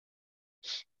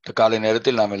காலை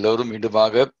நேரத்தில் நாம் எல்லோரும்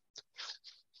மீண்டுமாக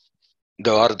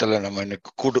இந்த வாரத்துல நம்ம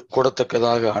இன்னைக்கு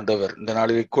கூடத்தக்கதாக ஆண்டவர் இந்த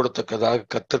நாளிலே கூடத்தக்கதாக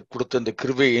கர்த்தர் கொடுத்த இந்த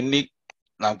கிருபை எண்ணி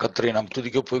நாம் கர்த்தரை நாம்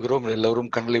துதிக்க போகிறோம்.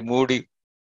 எல்லோரும் கண்களை மூடி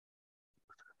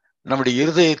நம்முடைய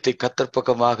இருதயத்தை கர்த்தர்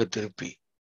பக்கமாக திருப்பி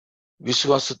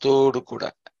விசுவாசத்தோடு கூட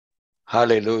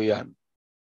ஹல்லேலூயா,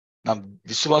 நாம்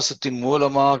விசுவாசத்தின்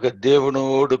மூலமாக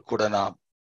தேவனோடு கூட நாம்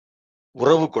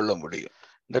உறவு கொள்ள முடியும்.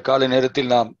 இந்த காலை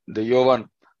நேரத்தில் நாம் இந்த யோவான்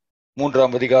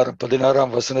 3ஆம் அதிகாரம்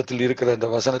 16ஆம் வசனத்தில் இருக்கிற இந்த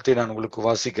வசனத்தை நான் உங்களுக்கு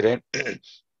வாசிக்கிறேன்.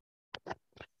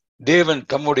 தேவன்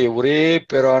தம்முடைய ஒரே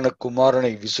பேரான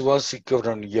குமாரனை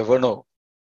விசுவாசிக்கிறவன் எவனோ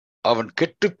அவன்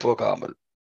கெட்டு போகாமல்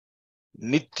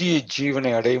நித்திய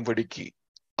ஜீவனை அடையும்படிக்கு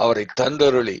அவரை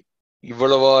தந்தருளி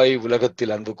இவ்வளவாய்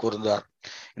உலகத்தில் அன்பு கூர்ந்தார்.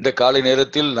 இந்த காலை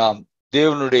நேரத்தில் நாம்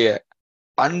தேவனுடைய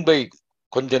அன்பை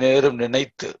கொஞ்ச நேரம்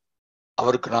நினைத்து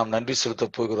அவருக்கு நாம் நன்றி செலுத்த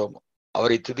போகிறோம்,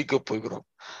 அவரை துதிக்க போகிறோம்.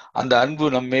 அந்த அன்பு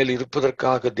நம்மேல்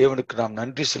இருப்பதற்காக தேவனுக்கு நாம்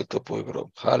நன்றி செலுத்த போகிறோம்.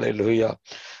 ஹல்லேலூயா,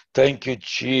 thank you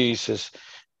Jesus.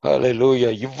 ஹல்லேலூயா.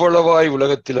 இவ்வளவாய்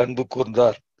உலகத்தில் அன்பு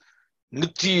கூர்ந்தார்,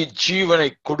 நித்திய ஜீவனை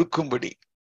கொடுக்கும்படி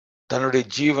தன்னுடைய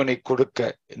ஜீவனை கொடுக்க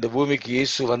இந்த பூமிக்கு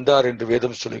இயேசு வந்தார் என்று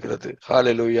வேதம் சொல்கிறது.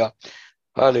 ஹல்லேலூயா,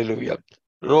 ஹல்லேலூயா.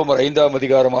 ரோமர் 5ஆம்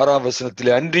அதிகாரம் 6ஆம்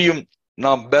வசனத்திலே அன்றியும்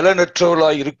நாம்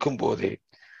பலனற்றவர்களாய் இருக்கும் போதே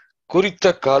குறித்த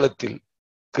காலத்தில்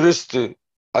கிறிஸ்து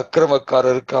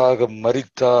அக்கிரமக்காரருக்காக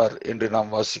மரித்தார் என்று நாம்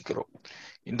வாசிக்கிறோம்.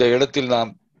 இந்த இடத்தில்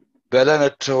நாம்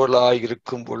பலனற்றவர்களாய்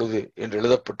இருக்கும் பொழுது என்று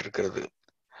எழுதப்பட்டிருக்கிறது.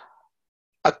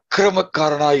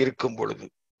 அக்கிரமக்காரனாய் இருக்கும் பொழுது,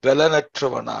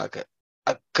 பலனற்றவனாக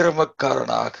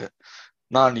அக்கிரமக்காரனாக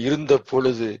நான் இருந்த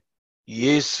பொழுது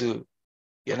இயேசு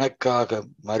எனக்காக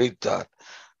மரித்தார்.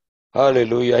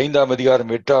 ஹல்லேலூயா. 5ஆம்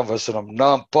அதிகாரம் 8ஆம் வசனம்,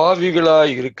 நாம்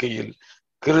பாவிகளாய் இருக்கையில்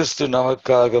கிறிஸ்து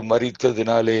நமக்காக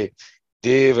மரித்ததினாலே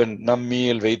தேவன்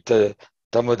நம்மில் வைத்த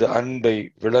தமது அன்பை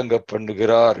விளங்க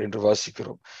பண்ணுகிறார் என்று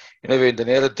வாசிக்கிறோம். எனவே இந்த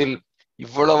நேரத்தில்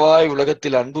இவ்வளவாய்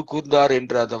உலகத்தில் அன்பு கூர்ந்தார்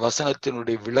என்ற அந்த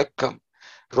வசனத்தினுடைய விளக்கம்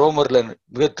ரோமர்ல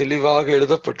மிக தெளிவாக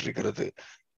எழுதப்பட்டிருக்கிறது.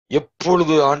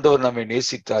 எப்பொழுது ஆண்டவர் நம்மை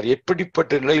நேசித்தார்,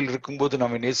 எப்படிப்பட்ட நிலையில் இருக்கும்போது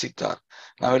நம்மை நேசித்தார்.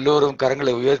 நாம் எல்லோரும்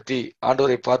கரங்களை உயர்த்தி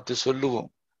ஆண்டவரை பார்த்து சொல்லுவோம்.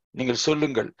 நீங்கள்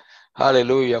சொல்லுங்கள்,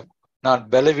 ஹல்லேலூயா. நான்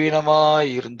பலவீனமாய்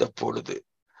இருந்த பொழுது,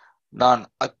 நான்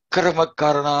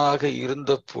அக்கிரமக்காரனாக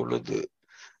இருந்த பொழுது,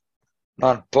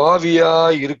 நான்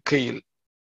பாவியாய் இருக்கையில்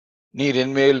நீர்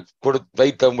என்மேல்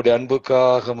வைத்த உம்முடைய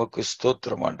அன்புக்காக உமக்கு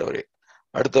ஸ்தோத்திரம் ஆண்டவரே.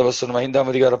 அடுத்த வசனம்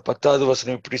 5ஆம் அதிகாரம் 10வது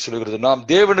வசனம் இப்படி சொல்கிறது, நாம்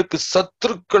தேவனுக்கு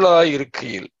சத்துருக்களாய்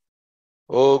இருக்கையில்.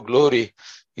 ஓ க்ளோரி.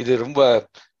 இது ரொம்ப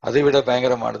அதைவிட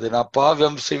பயங்கரமானது. நாம்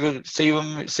பாவம்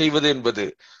செய்வது என்பது,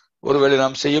 ஒருவேளை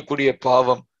நாம் செய்யக்கூடிய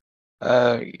பாவம்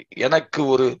எனக்கு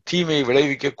ஒரு தீமை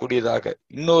விளைவிக்கக்கூடியதாக,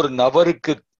 இன்னொரு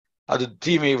நபருக்கு அது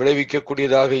தீமை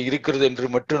விளைவிக்கக்கூடியதாக இருக்கிறது என்று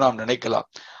மட்டும் நாம் நினைக்கலாம்.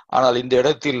 ஆனால் இந்த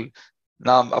இடத்தில்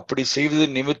நாம் அப்படி செய்வது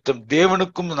நிமித்தம்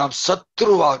தேவனுக்கும் நாம்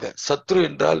சத்ருவாக, சத்ரு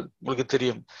என்றால் உங்களுக்கு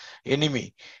தெரியும், எனிமி.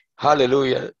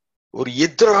 ஹல்லேலூயா. ஒரு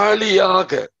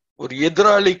எதிராளியாக, ஒரு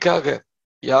எதிராளிக்காக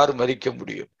யார் மரிக்க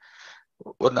முடியும்?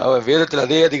 வேதத்தில்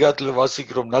அதே அதிகாரத்தில்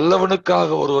வாசிக்கிறோம், நல்லவனுக்காக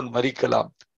ஒருவன்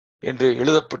மரிக்கலாம் என்று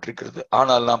எழுதப்பட்டிருக்கிறது.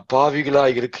 ஆனால் நாம்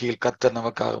பாவிகளாய் இருக்கையில் கர்த்தர்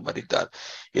நமக்காக மரித்தார்.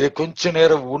 இதை கொஞ்ச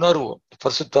நேரம் உணர்வோம்.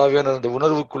 பரிசுத்த ஆவியானவர் அந்த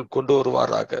உணர்வுக்குள் கொண்டு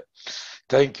வருவாராக.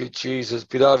 Thank you Jesus.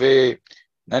 பிதாவே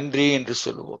நன்றி என்று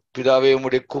சொல்லுவோம். பிதாவே,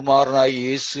 உம்முடைய குமாரனாய்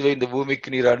இயேசுவை இந்த பூமிக்கு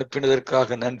நீர்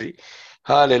அனுப்பினதற்காக நன்றி.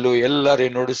 ஹல்லேலூயா. எல்லாரும்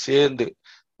என்னோடு சேர்ந்து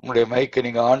உங்களுடைய மைக்கை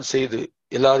நீங்க ஆன் செய்து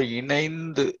எல்லாரும்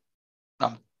இணைந்து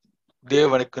நாம்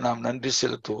தேவனுக்கு நாம் நன்றி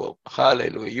செலுத்துவோம்.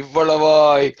 ஹல்லேலூயா.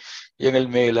 இவ்வளவாய் எங்கள்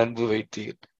மேல் அன்பு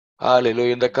வைத்தீர்.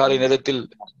 ஹல்லேலூயா. இந்த காலை நேரத்தில்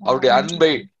அவருடைய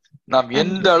அன்பை நாம்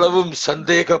எந்த அளவும்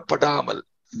சந்தேகப்படாமல்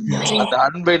அந்த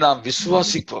அன்பை நாம்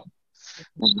விசுவாசிப்போம்.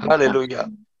 ஹல்லேலூயா.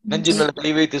 நெஞ்சின் மேல் கை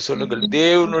வைத்து சொல்லுங்கள்,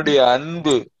 தேவனுடைய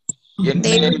அன்பு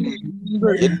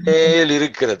என்மேல்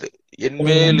இருக்கிறது,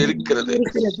 என்மேல் இருக்கிறது.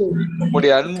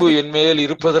 உங்களுடைய அன்பு என்மேல்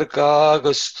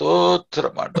இருப்பதற்காக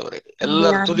ஸ்தோத்திரம் ஆண்டவரே.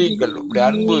 எல்லாரும் துதியுங்கள், உங்களுடைய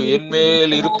அன்பு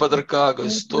என்மேல் இருப்பதற்காக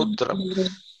ஸ்தோத்திரம்,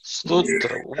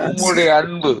 ஸ்தோத்திரம். உம்முடைய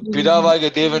அன்பு பிதாவாகிய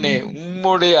தேவனே,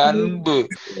 உம்முடைய அன்பு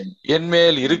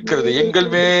என்மேல் இருக்கிறது, எங்கள்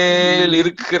மேல்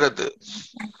இருக்கிறது.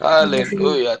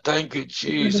 ஹல்லேலூயா. thank you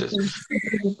Jesus.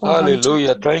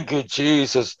 Hallelujah. thank you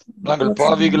Jesus. நாங்கள்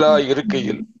பாவிகளாய்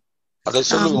இருக்கையில், அதை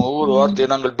சொல்லுவோம் ஒவ்வொரு வார்த்தையை,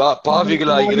 நாங்கள்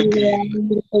பாவிகளாய் இருக்கையில்,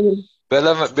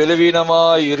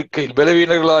 பலவீனமாய் இருக்கையில்,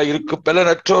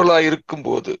 பலனற்றவர்களாய் இருக்கும்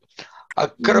போது,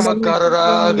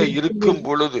 அக்கிரமக்காரராக இருக்கும்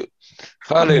பொழுது,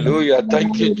 ஹல்லேலூயா.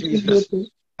 thank you Jesus.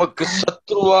 உமக்கு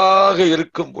சத்ருவாக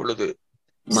இருக்கும் பொழுது,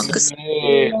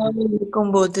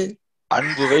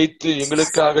 அன்பு வைத்து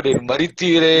எங்களுக்காக நீர்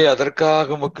மரித்தீரே,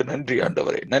 அதற்காக உமக்கு நன்றி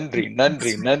ஆண்டவரே. நன்றி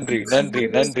நன்றி நன்றி நன்றி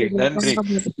நன்றி நன்றி.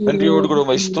 நன்றியோடு கூட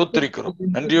உம்மை ஸ்தோத்திரிக்கிறோம்.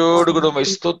 நன்றியோடு கூட உம்மை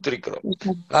ஸ்தோத்திரிக்கிறோம்.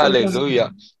 ஹல்லேலூயா.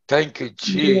 Thank you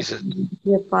Jesus.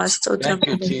 Thank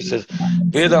you Jesus.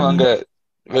 வேதம் அங்க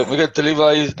மிக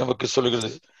தெளிவாய் நமக்கு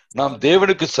சொல்கிறது, நாம்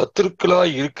தேவனுக்கு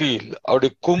சத்துருக்களாய் இருக்கையில்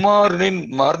அவருடைய குமாரனின்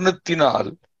மரணத்தினால்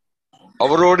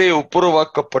அவரோடே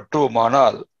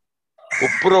ஒப்புரவாக்கப்பட்டோமானால்,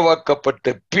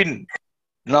 ஒப்புரவாக்கப்பட்ட பின்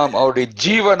நாம் அவருடைய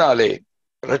ஜீவனாலே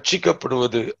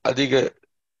ரட்சிக்கப்படுவது அதிக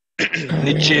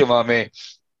நிச்சயமாமே.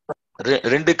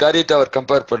 ரெண்டு காரியத்தை அவர்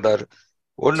கம்பேர் பண்றாரு.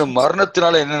 ஒண்ணு,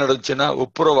 மரணத்தினால என்ன நடந்துச்சுன்னா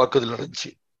ஒப்புரவாக்குதல்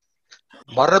நடந்துச்சு.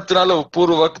 மரணத்தினால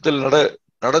ஒப்புரவாக்குதல்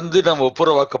நடந்து நாம்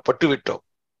ஒப்புரவாக்கப்பட்டு விட்டோம்,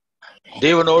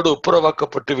 தேவனோடு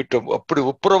ஒப்புரவாக்கப்பட்டு விட்டோம். அப்படி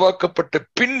ஒப்புரவாக்கப்பட்ட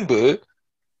பின்பு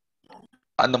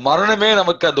அந்த மரணமே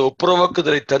நமக்கு அந்த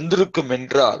ஒப்புரவாக்குதலை தந்திருக்கும்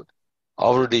என்றால்,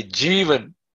 அவருடைய ஜீவன்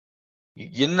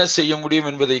என்ன செய்ய முடியும்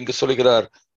என்பதை இங்கு சொல்கிறார்.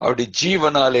 அவருடைய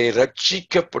ஜீவனாலே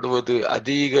ரட்சிக்கப்படுவது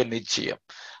அதிக நிச்சயம்.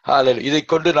 இதை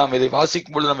கொண்டு நாம் இதை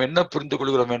வாசிக்கும் பொழுது நாம் என்ன புரிந்து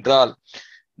கொள்கிறோம் என்றால்,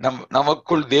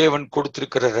 நமக்குள் தேவன்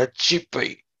கொடுத்திருக்கிற ரட்சிப்பை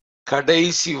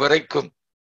கடைசி வரைக்கும்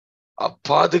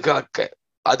பாதுகாக்க,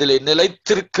 அதிலே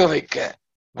நிலைத்திருக்க வைக்க,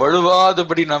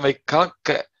 வழுவாதபடி நம்மை காக்க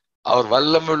அவர்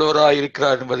வல்லமுள்ளவராய்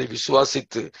இருக்கிறார் என்பதை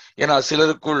விசுவாசித்து, ஏன்னா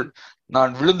சிலருக்குள்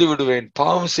நான் விழுந்து விடுவேன்,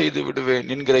 பாவம் செய்து விடுவேன்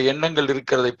என்கிற எண்ணங்கள்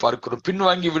இருக்கிறதை பார்க்கிறோம்.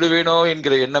 பின்வாங்கி விடுவேனோ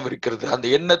என்கிற எண்ணம் இருக்கிறது. அந்த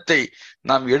எண்ணத்தை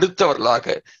நாம்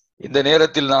எடுத்தவர்களாக இந்த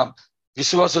நேரத்தில் நாம்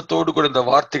விசுவாசத்தோடு கூட இந்த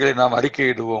வார்த்தைகளை நாம்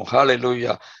அறிக்கையிடுவோம்.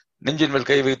 ஹல்லேலூயா. நெஞ்சின் மேல்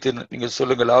கை வைத்து நீங்கள்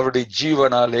சொல்லுங்கள், அவருடைய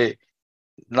ஜீவனாலே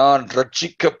நான்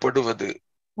ரட்சிக்கப்படுவது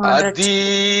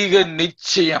அதிக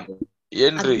நிச்சயம்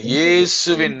என்று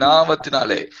இயேசுவின்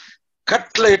நாமத்தினாலே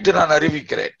கட்டளையிட்டு நான்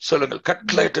அறிவிக்கிறேன். சொல்லுங்கள்,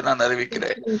 கட்டளையிட்டு நான்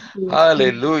அறிவிக்கிறேன்.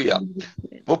 ஹல்லேலூயா.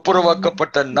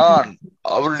 ஒப்புரவாக்கப்பட்ட நான்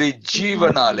அவருடைய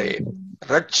ஜீவனாலே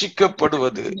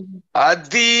ரட்சிக்கப்படுவது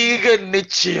அதிக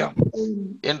நிச்சயம்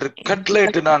என்று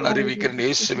கட்டளையிட்டு நான் அறிவிக்கிறேன்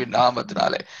இயேசுவின்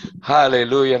நாமத்தினாலே.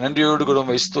 ஹல்லேலூயா. நன்றியோடு கூட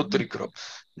உம்மை ஸ்தோத்திரிக்கிறோம்.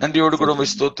 நன்றியோடு கூட உம்மை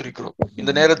ஸ்தோத்திரிக்கிறோம்.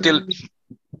 இந்த நேரத்தில்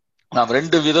நாம்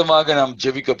ரெண்டு விதமாக நாம்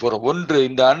ஜெபிக்க போறோம். ஒன்று,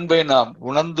 இந்த அன்பை நாம்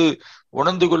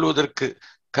உணர்ந்து கொள்வதற்கு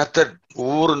கர்த்தர்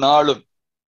ஒவ்வொரு நாளும்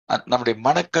நம்முடைய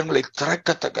மனக்கண்களை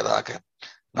திறக்கத்தக்கதாக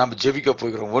நாம் ஜெபிக்க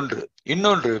போகிறோம். ஒன்று.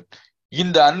 இன்னொன்று,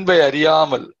 இந்த அன்பை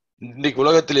அறியாமல் இன்னைக்கு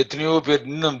உலகத்தில் எத்தனையோ பேர்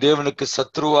இன்னும் தேவனுக்கு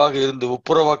சத்ருவாக இருந்து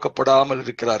ஒப்புரவாக்கப்படாமல்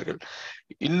இருக்கிறார்கள்.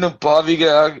 இன்னும்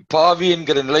பாவி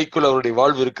என்கிற நிலைக்குள் அவருடைய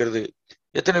வாழ்வு இருக்கிறது.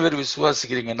 எத்தனை பேர்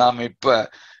விசுவாசிக்கிறீங்க? நாம் இப்ப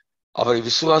அவரை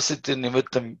விசுவாசித்து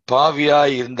நிமித்தம்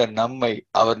பாவியாய் இருந்த நம்மை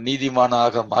அவர்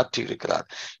நீதிமானாக மாற்றி இருக்கிறார்.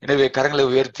 எனவே கரங்களை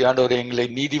உயர்த்தி, ஆண்டவரே, எங்களை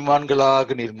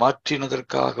நீதிமான்களாக நீர்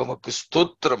மாற்றினதற்காக உமக்கு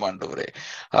ஸ்தோத்திரம் ஆண்டவரே.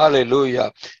 ஹல்லேலூயா.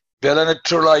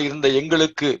 பலனற்றவர்களாய் இருந்த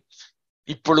எங்களுக்கு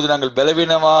இப்பொழுது நாங்கள்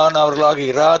பலவீனமானவர்களாக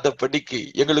இராதபடிக்கு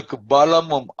எங்களுக்கு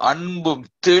பலமும் அன்பும்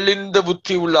தெளிந்த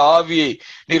புத்தி உள்ள ஆவியை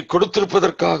நீர்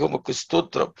கொடுத்திருப்பதற்காக உமக்கு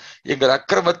ஸ்தோத்திரம். எங்கள்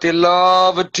அக்கிரமத்தை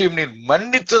எல்லாவற்றையும் நீர்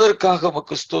மன்னித்ததற்காக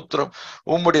உமக்கு ஸ்தோத்திரம்.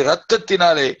 உம்முடைய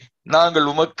இரத்தத்தினாலே நாங்கள்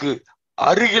உமக்கு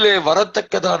அருகிலே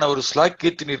வரத்தக்கதான ஒரு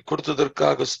ஸ்லாக்கியத்தை நீர்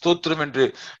கொடுத்ததற்காக ஸ்தோத்திரம் என்று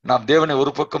நாம் தேவனை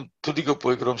ஒரு பக்கம் துதிக்க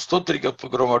போகிறோம், ஸ்தோத்திரிக்க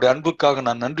போகிறோம். அவருடைய அன்புக்காக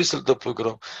நான் நன்றி செலுத்த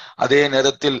போகிறோம். அதே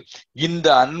நேரத்தில் இந்த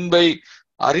அன்பை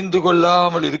அறிந்து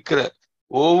கொள்ளாமல் இருக்கிற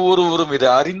ஒவ்வொருவரும் இதை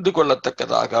அறிந்து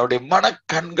கொள்ளத்தக்கதாக, அவருடைய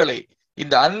மனக்கண்களை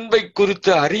இந்த அன்பை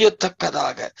குறித்து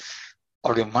அறியத்தக்கதாக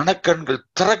அவருடைய மனக்கண்கள்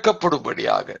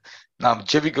திறக்கப்படும்படியாக நாம்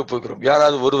ஜெபிக்க போகிறோம்.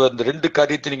 யாராவது ஒருவர் இந்த ரெண்டு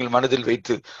காரியத்தை நீங்கள் மனதில்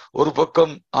வைத்து, ஒரு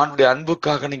பக்கம் ஆண்டுடைய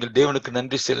அன்புக்காக நீங்கள் தேவனுக்கு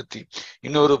நன்றி செலுத்தி,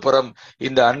 இன்னொரு புறம்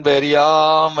இந்த அன்பை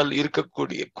அறியாமல்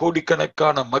இருக்கக்கூடிய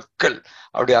கோடிக்கணக்கான மக்கள்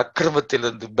அவருடைய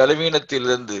அக்கிரமத்திலிருந்து,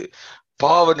 பலவீனத்திலிருந்து,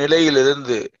 பாவ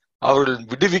நிலையிலிருந்து அவர்கள்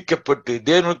விடுவிக்கப்பட்டு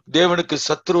தேவனுக்கு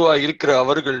சத்ருவா இருக்கிற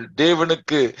அவர்கள்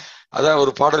தேவனுக்கு, அதான்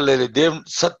ஒரு பாடல்,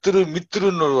 சத்ரு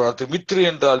மித்ருன்னு ஒரு வார்த்தை, மித்ரு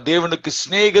என்றால் தேவனுக்கு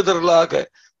சிநேகிதர்களாக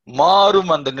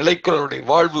மாறும் அந்த நிலைக்குள்ளவருடைய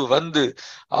வாழ்வு வந்து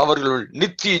அவர்கள்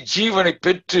நித்திய ஜீவனை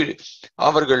பெற்று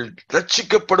அவர்கள்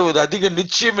ரட்சிக்கப்படுவது அதிக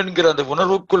நிச்சயம் என்கிற அந்த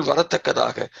உணர்வுக்குள்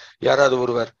வரத்தக்கதாக யாராவது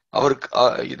ஒருவர் அவருக்கு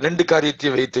ரெண்டு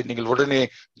காரியத்தை வைத்து நீங்கள் உடனே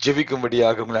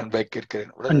ஜெபிக்கும்படியாக உங்கள் அன்பை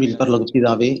கேட்கிறேன்.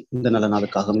 பிதாவே, இந்த நல்ல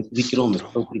நாளுக்காக துதிக்கிறோம்,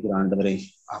 ஆண்டவரே.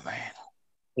 ஆமென்.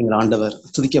 எங்கள் ஆண்டவர்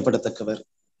துதிக்கப்படத்தக்கவர்,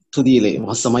 துதியிலே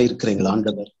வாசமாய் இருக்கிற எங்கள்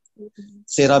ஆண்டவர்,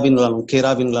 சேராபின்களாலும்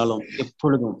கேராபின்களாலும்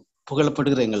எப்பொழுதும்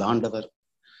புகழப்படுகிற எங்கள் ஆண்டவர்.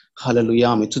 ஹல்லேலூயா.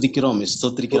 துதிக்கிறோம்,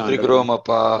 ஸ்தோத்திரிக்கிறோம்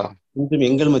அப்பா. இன்றும்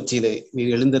எங்கள் மத்தியிலே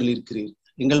நீர் எழுந்தருளி இருக்கிறீர்,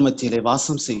 எங்கள் மத்தியிலே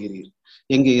வாசம் செய்கிறீர்.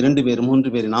 எங்கே 2 பேர்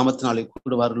 3 பேர் நாமத்தினாலே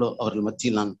கூடுவார்களோ அவர்கள்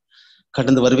மத்தியில் நான்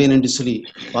கடந்து வருவேன் என்று சொல்லி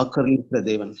வாக்குறுதி இருக்கிற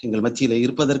தேவன் எங்கள் மத்தியிலே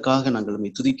இருப்பதற்காக நாங்கள்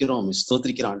உம்மை துதிக்கிறோம்,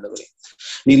 ஸ்தோத்திரிக்கிற ஆண்டவரே.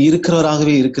 நீர்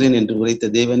இருக்கிறவராகவே இருக்கிறேன் என்று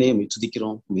உரைத்த தேவனே, உம்மை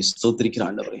துதிக்கிறோம், உம்மை ஸ்தோத்திரிக்கிற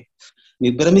ஆண்டவரே.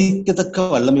 நீர் பிரமிக்கத்தக்க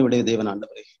வல்லமை உடைய தேவன்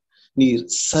ஆண்டவரே. நீர்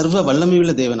சர்வ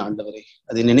வல்லமையுள்ள தேவன் ஆண்டவரே.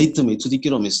 அதை நினைத்து உம்மை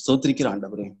துதிக்கிறோம், ஸ்தோத்திரிக்கிற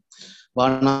ஆண்டவரே.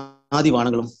 வானாதி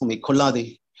வானங்களும் உம்மை கொள்ளாதே.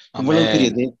 இவ்வளவு பெரிய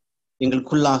தேவன்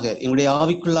எங்களுக்குள்ளாக, எங்களுடைய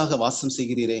ஆவிக்குள்ளாக வாசம்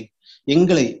செய்கிறீரே.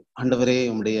 எங்களை ஆண்டவரே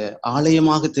உம்முடைய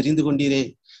ஆலயமாக தெரிந்து கொண்டீரே.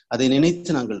 அதை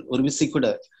நினைத்து நாங்கள் ஒரு விசை கூட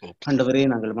ஆண்டவரே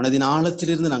நாங்கள் மனதின்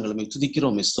ஆழத்திலிருந்து நாங்கள் உம்மை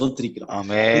துதிக்கிறோம், ஸ்தோத்திரிக்கிறோம்.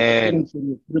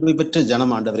 கிருபை பெற்ற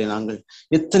ஜனம் ஆண்டவரே, நாங்கள்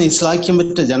எத்தனை சிலாக்கியம்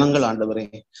பெற்ற ஜனங்கள் ஆண்டவரே.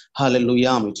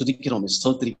 ஹல்லேலூயா, உம்மை துதிக்கிறோம்,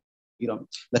 ஸ்தோத்திரிக்கிறோம்.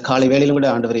 இந்த காலை வேளையிலும் கூட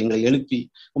ஆண்டவரை எங்களை எழுப்பி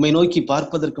உம்மை நோக்கி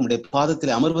பார்ப்பதற்கு, உம்முடைய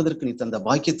பாதத்திலே அமர்வதற்கு நீ தந்த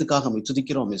பாக்கியத்துக்காக உம்மை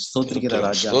துதிக்கிறோம், ஸ்தோத்திரிக்கிற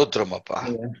ராஜா.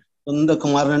 சொந்த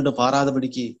குமாரன் என்று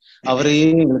பாராதபடிக்கு அவரையே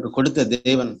எங்களுக்கு கொடுத்த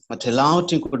தேவன் மற்ற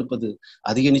எல்லாவற்றையும் கொடுப்பது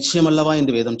அதிக நிச்சயம் அல்லவா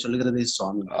என்று வேதம் சொல்லுகிறதே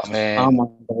சுவாமி. ஆமா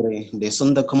ஆண்டவரே, உடைய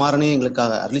சொந்த குமாரனே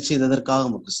எங்களுக்காக அருளி செய்ததற்காக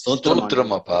உமக்கு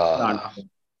ஸ்தோத்திரம்.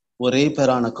 ஒரே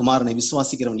பேரான குமாரனை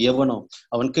விசுவாசிக்கிறவன் எவனோ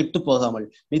அவன் கெட்டு போகாமல்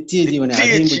நித்திய ஜீவனை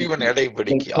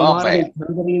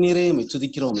நீரே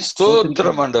துதிக்கிறோம்.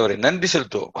 நன்றி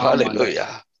செலுத்துவோம்.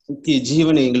 நித்திய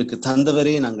ஜீவனை எங்களுக்கு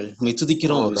தந்தவரே நாங்கள் உம்மை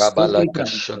துதிக்கிறோம்.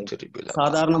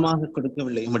 சாதாரணமாக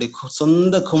கொடுக்கவில்லை, உம்முடைய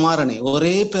சொந்த குமாரனை,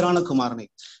 ஒரே பேரான குமாரனை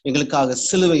எங்களுக்காக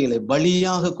சிலுவையிலே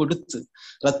பலியாக கொடுத்து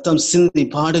ரத்தம் சிந்தி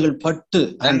பாடுகள் பட்டு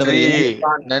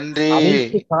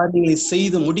அனைத்து காரியங்களை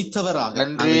செய்து முடித்தவராக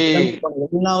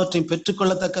எல்லாவற்றையும்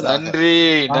பெற்றுக்கொள்ளத்தக்கதாக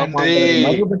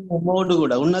மறுபடியும் உம்மோடு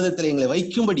கூட உன்னதத்தில் எங்களை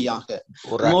வைக்கும்படியாக,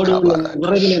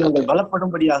 உறவிலே நாங்கள்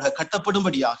பலப்படும்படியாக,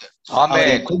 கட்டப்படும்படியாக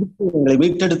கொடுத்து எங்களை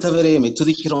மீட்டெடுத்தவரே உம்மை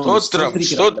துதிக்கிறோம்.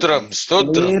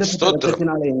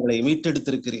 ரத்தத்தினாலே எங்களை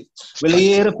மீட்டெடுத்திருக்கிறீர்,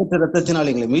 வெளியேறப்பட்ட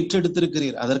ரத்தத்தினால் எங்களை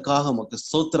மீட்டெடுத்திருக்கிறீர். அதற்காக உமக்கு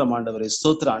ஸ்தோத்திரம் ஆண்டவரே,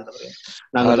 ஸ்தோத்திர ஆண்டவரே.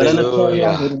 நாங்கள்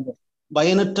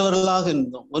பயனற்றவர்களாக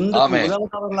இருந்தோம், ஒன்றுக்கு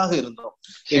உதவாதவர்களாக இருந்தோம்.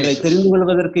 எங்களை தெரிந்து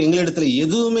கொள்வதற்கு எங்களிடத்துல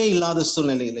எதுவுமே இல்லாத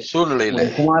சூழ்நிலையில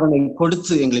குமாரனை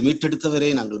கொடுத்து எங்களை மீட்டெடுத்தவரே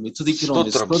நாங்கள் துதிக்கிறோம்.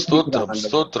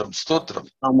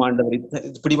 ஆமா ஆண்டவர்,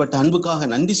 இப்படிப்பட்ட அன்புக்காக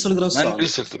நன்றி சொல்கிறோம்.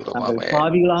 நாங்கள்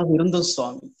பாவிகளாக இருந்தோம்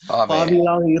சுவாமி,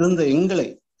 பாவிகளாக இருந்த எங்களை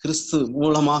கிறிஸ்து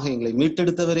மூலமாக எங்களை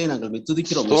மீட்டெடுத்தவரே நாங்கள்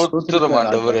துதிக்கிறோம்.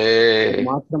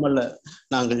 மாத்திரமல்ல,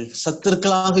 நாங்கள்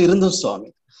சத்துருக்களாக இருந்தோம் சுவாமி.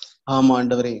 ஆமா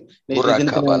ஆண்டவரே,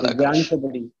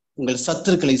 தியானித்தபடி உங்கள்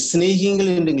சத்துருக்களை சிநேகிங்கள்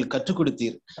என்று எங்களுக்கு கற்றுக்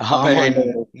கொடுத்தீர்.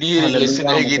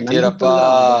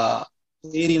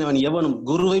 ஏறினவன் எவனும்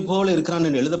குருவை போல இருக்கிறான்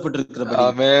என்று எழுதப்பட்டிருக்கிறபடி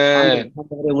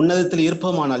உன்னதத்தில்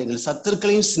இருப்போமானால் எங்கள்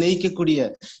சத்துருக்களையும் சிநேகிக்கக்கூடிய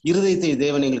இருதயத்தை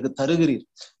தேவன் எங்களுக்கு தருகிறீர்.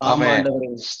 ஆமா ஆண்டவரே,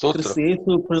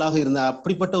 இயேசுவுக்குள்ளாக இருந்த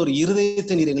அப்படிப்பட்ட ஒரு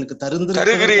இருதயத்தை நீர் எங்களுக்கு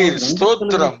தருகிறீர்.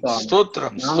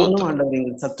 நாங்களும் ஆண்டவரே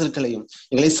எங்கள் சத்துருக்களையும்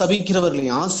எங்களை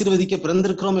சபிக்கிறவர்களையும் ஆசீர்வதிக்க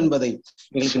பிறந்திருக்கிறோம் என்பதை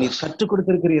எங்களுக்கு நீர் கற்றுக்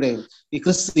கொடுத்திருக்கிறீரே.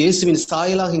 கிறிஸ்து இயேசுவின்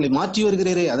சாயலாக எங்களை மாற்றி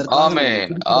வருகிறீரே. அதற்காக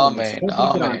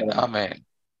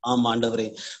ஆமா ஆண்டவரே,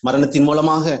 மரணத்தின்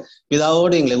மூலமாக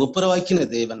பிதாவோடு எங்களை ஒப்புரவாக்கின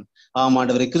தேவன். ஆமா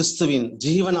ஆண்டவரே, கிறிஸ்துவின்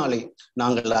ஜீவனாலே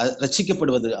நாங்கள்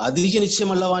ரட்சிக்கப்படுவது அதிக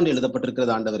நிச்சயம் அல்லவா என்று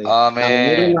எழுதப்பட்டிருக்கிறது ஆண்டவரே.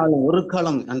 ஒரு நாளும் ஒரு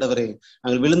காலம் ஆண்டவரே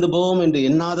நாங்கள் விழுந்து போவோம் என்று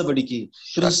எண்ணாதபடிக்கு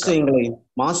கிறிஸ்து எங்களை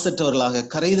மாசற்றவர்களாக,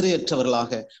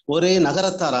 கரைதிரையற்றவர்களாக, ஒரே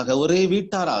நகரத்தாராக, ஒரே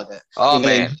வீட்டாராக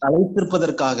எங்களை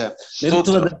அழைத்திருப்பதற்காக,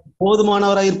 நிறுத்துவதற்கு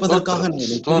போதுமானவராய் இருப்பதற்காக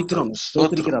நாங்கள் துதிக்கிறோம்.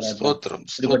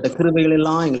 இப்படிப்பட்ட கிருபைகள்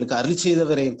எல்லாம் எங்களுக்கு அருளி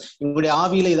செய்தவரே, எங்களுடைய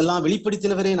ஆவியில இதெல்லாம்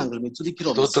வெளிப்படுத்தினவரே நாங்கள்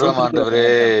துதிக்கிறோம்.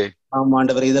 ஆமா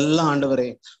ஆண்டவரே, இதெல்லாம் ஆண்டவரே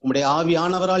உம்முடைய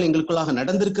ஆவியானவரால் எங்களுக்குள்ளாக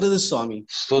நடந்திருக்கிறது சுவாமி.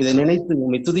 இதை நினைத்து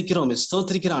உம்மை துதிக்கிறோம்,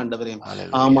 ஸ்தோத்திரிக்கிற ஆண்டவரே.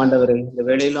 ஆமா ஆண்டவரே, இந்த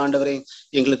வேளையில ஆண்டவரே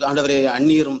எங்களுக்கு ஆண்டவரே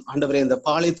அந்நியரும் ஆண்டவரே இந்த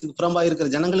பாளையத்துக்கு புறம்பா இருக்கிற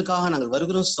ஜனங்களுக்காக நாங்கள்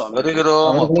வருகிறோம் சுவாமி.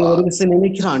 ஒரு விஷயம்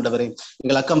நினைக்கிறோம் ஆண்டவரே,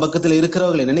 எங்கள் அக்கம் பக்கத்துல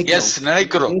இருக்கிறவர்களை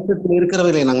நினைக்கிறோம்,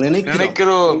 இருக்கிறவர்களை நாங்கள்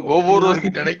நினைக்கிறோம், ஒவ்வொரு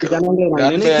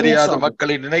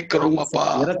மக்களை நினைக்கிறோம்.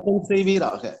 இரக்கம்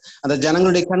செய்வீராக, அந்த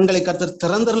ஜனங்களுடைய கண்களை கர்த்தர்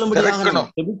திறந்தருளும்படியாக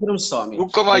ஜெபிக்கிறோம் சுவாமி.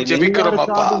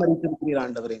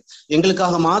 ஆண்டவரே,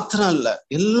 எங்களுக்காக மாத்திரம் அல்ல,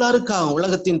 எல்லாருக்காக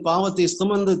உலகத்தின் பாவத்தை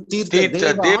சுமந்து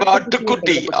தீர்த்த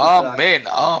தேவாட்டுக்குட்டி. ஆமென்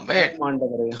ஆமென்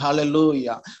ஆண்டவரே,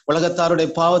 ஹல்லேலூயா. உலகத்தாருடைய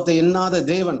பாவத்தை எண்ணாத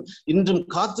தேவன் இன்றும்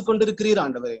காத்து கொண்டிருக்கிறீர்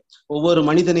ஆண்டவரே. ஒவ்வொரு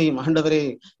மனிதனையும் ஆண்டவரே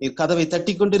நீர் கதவை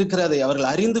தட்டி கொண்டிருக்கிறதை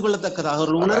அவர்கள் அறிந்து கொள்ளத்தக்கதாக,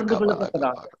 அவர்கள் உணர்ந்து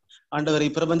கொள்ளத்தக்கதாக ஆண்டவரை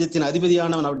பிரபஞ்சத்தின்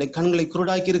அதிபதியானவன் அவருடைய கண்களை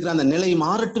குருடாக்கி இருக்கிற அந்த நிலை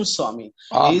மாறட்டும் சுவாமி,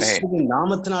 இயேசுவின்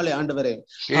நாமத்தினாலே ஆண்டவரே.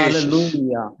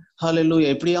 ஹல்லேலூயா ஹல்லேலூயா.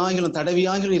 எப்படியாகிலும்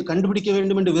தடவியாகிலும் நீர் கண்டுபிடிக்க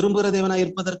வேண்டும் என்று விரும்புகிற தேவனாய்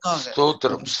இருப்பதற்காக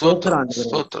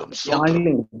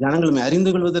ஜனங்களுமே அறிந்து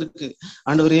கொள்வதற்கு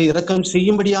ஆண்டவரே இரக்கம்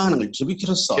செய்யும்படியாக நாங்கள்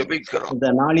ஜெபிக்கிறோம்.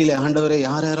 இந்த நாளிலே ஆண்டவரே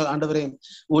யார் யாரால் ஆண்டவரே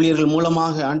ஊழியர்கள்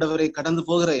மூலமாக ஆண்டவரை கடந்து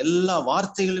போகிற எல்லா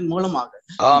வார்த்தைகளின் மூலமாக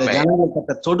ஜனங்களை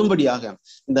கட்ட தொடும்படியாக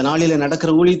இந்த நாளிலே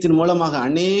நடக்கிற ஊழியத்தின் மூலமாக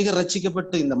அநேகர்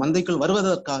ரட்சிக்கப்பட்டு இந்த மந்தைக்குள்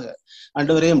வருவதற்காக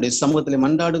ஆண்டவரே நம்முடைய சமூகத்திலே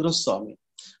மன்றாடுகிறோம் சுவாமி.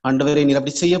 ஆண்டவரே நீர்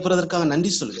அப்படி செய்ய போறதற்காக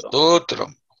நன்றி சொல்கிறோம்.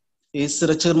 இயேசு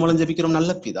ரட்சகர் மூலம் ஜெபிக்கிறோம்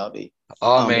நல்ல பிதாவே.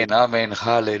 ஆமென், ஆமென்.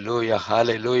 ஹalleluya,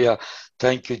 ஹalleluya.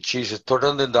 Thank you Jesus.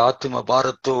 தொடர்ந்து இந்த ஆத்தும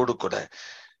பாரத்தோடு கூட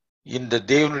இந்த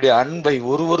தேவனுடைய அன்பை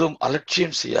ஒருவரும்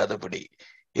அலட்சியம் செய்யாதபடி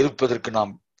இருப்பதற்கு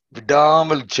நாம்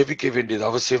விடாமல் ஜெபிக்க வேண்டியது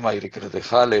அவசியமா இருக்கிறது.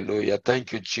 ஹalleluya. Thank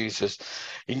you Jesus.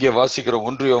 இங்கே வாசிக்கிறோம்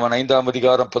 1 யோவான் 5ஆம்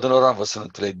அதிகாரம் 11ஆம்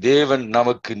வசனத்திலே, தேவன்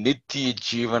நமக்கு நித்திய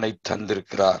ஜீவனை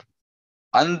தந்திருக்கிறார்.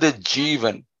 அந்த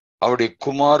ஜீவன் அவருடைய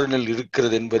குமாரனில்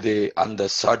இருக்கிறது என்பதே அந்த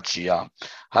சாட்சியாம்.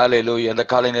 ஹalleluya. அந்த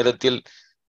காலை நேரத்தில்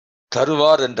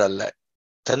தருவார் என்று அல்ல,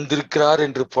 தந்திருக்கிறார்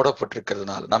என்று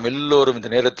போடப்பட்டிருக்கிறதுனால் நாம் எல்லோரும் இந்த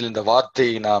நேரத்தில் இந்த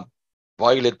வார்த்தையை நாம்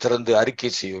வாயிலை திறந்து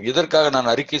அறிக்கை செய்வோம். இதற்காக நான்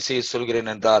அறிக்கை செய்ய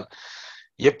சொல்கிறேன் என்றால்,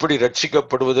 எப்படி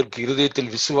ரட்சிக்கப்படுவதற்கு இருதயத்தில்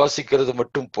விசுவாசிக்கிறது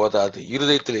மட்டும் போதாது,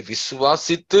 இருதயத்தில்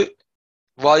விசுவாசித்து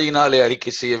வாயினாலே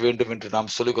அறிக்கை செய்ய வேண்டும் என்று நாம்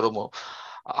சொல்கிறோமோ,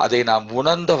 அதை நாம்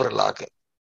உணர்ந்தவர்களாக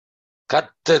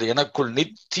கர்த்தர் எனக்குள்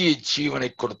நித்திய ஜீவனை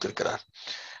கொடுத்திருக்கிறார்.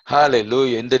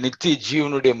 ஹalleluya. இந்த நித்திய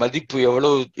ஜீவனுடைய மதிப்பு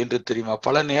எவ்வளவு என்று தெரியுமா?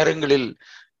 பல நேரங்களில்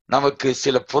நமக்கு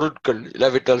சில பொருட்கள்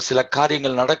இல்லாவிட்டால் சில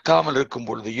காரியங்கள் நடக்காமல் இருக்கும்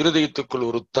பொழுது இருதயத்துக்குள்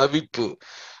ஒரு தவிப்பு,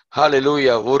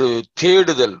 ஹalleluya, ஒரு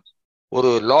தேடுதல்,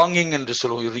 ஒரு லாங்கிங் என்று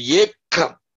சொல்லுவோம், ஒரு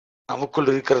ஏக்கம்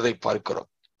நமக்குள் இருக்கிறதை பார்க்கிறோம்.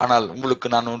 ஆனால் உங்களுக்கு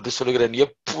நான் ஒன்று சொல்கிறேன்,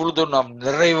 எப்பொழுதும் நாம்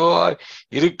நிறைவாய்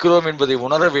இருக்கிறோம் என்பதை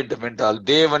உணர வேண்டும் என்றால்,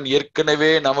 தேவன் ஏற்கனவே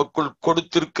நமக்குள்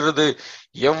கொடுத்திருக்கிறது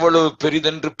எவ்வளவு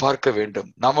பெரிதென்று பார்க்க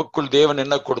வேண்டும். நமக்குள் தேவன்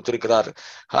என்ன கொடுத்திருக்கிறார்?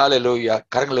 ஹalleluya.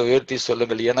 கரங்களை உயர்த்தி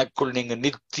சொல்லுங்கள், எனக்குள் நீங்க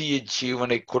நித்திய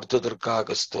ஜீவனை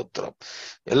கொடுத்ததற்காக ஸ்தோத்திரம்.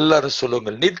 எல்லாரும்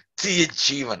சொல்லுங்கள், நித்திய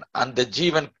ஜீவன். அந்த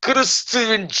ஜீவன்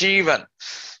கிறிஸ்துவின் ஜீவன்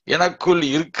எனக்குள்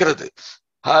இருக்கிறது.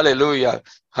 ஹalleluya,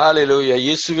 ஹalleluya.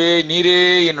 இயேசுவே நீரே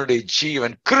என்னுடைய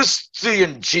ஜீவன், கிறிஸ்து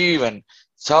என் ஜீவன்,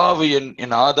 சாவு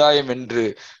என் ஆதாயம் என்று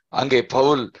அங்கே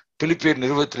பவுல் பிலிப்பியர்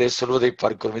நிறுவத்திலே சொல்வதை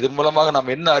பார்க்கிறோம். இதன் மூலமாக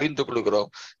நாம் என்ன அறிந்து கொள்கிறோம்?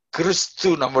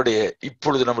 கிறிஸ்து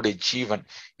இப்பொழுது நம்முடைய ஜீவன்.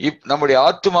 நம்முடைய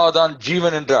ஆத்மாதான்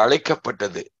ஜீவன் என்று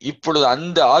அழைக்கப்பட்டது. இப்பொழுது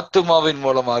அந்த ஆத்மாவின்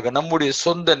மூலமாக நம்முடைய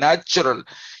சொந்த நேச்சுரல்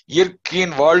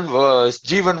இயற்கையின்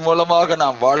ஜீவன் மூலமாக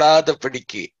நாம்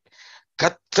வாழாதபடிக்கு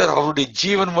கர்த்தர் அவருடைய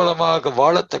ஜீவன் மூலமாக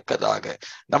வாழத்தக்கதாக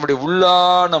நம்முடைய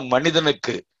உள்ளான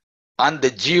மனிதனுக்கு அந்த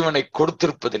ஜீவனை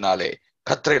கொடுத்திருப்பதினாலே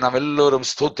கர்த்தரை நாம் எல்லோரும்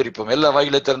ஸ்தோத்திரிப்போம். எல்லா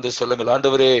வாயில திறந்து சொல்லுங்கள்,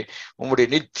 ஆண்டவரே உம்முடைய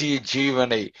நித்திய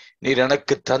ஜீவனை நீர்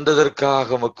எனக்கு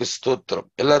தந்ததற்காக உமக்கு ஸ்தோத்திரம்.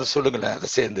 எல்லாரும் சொல்லுங்களேன் அதை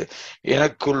சேர்ந்து,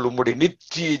 எனக்குள் உம்முடைய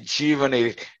நித்திய ஜீவனை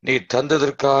நீர்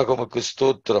தந்ததற்காக உமக்கு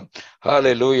ஸ்தோத்திரம்.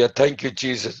 ஹalleluya. Thank you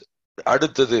Jesus.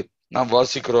 அடுத்தது நாம்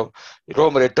வாசிக்கிறோம்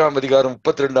ரோமர் 8ஆம் அதிகாரம்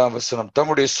 32ஆம் வசனம்,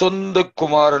 தம்முடைய சொந்த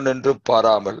குமாரன் என்று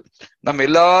பாராமல் நம்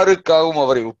எல்லாருக்காகவும்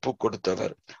அவரை ஒப்பு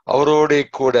கொடுத்தவர் அவரோட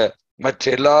கூட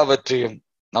மற்ற எல்லாவற்றையும்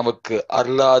நமக்கு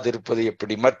அருளாதிருப்பது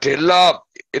எப்படி? மற்ற எல்லாம்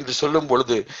என்று சொல்லும்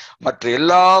பொழுது மற்ற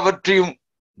எல்லாவற்றையும்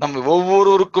நம்ம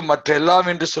ஒவ்வொருவருக்கும் மற்ற எல்லாம்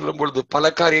என்று சொல்லும் பொழுது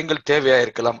பல காரியங்கள்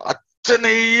தேவையாயிருக்கலாம்.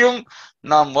 அத்தனையும்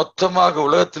நாம் மொத்தமாக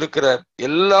உலகத்தில் இருக்கிற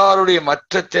எல்லாருடைய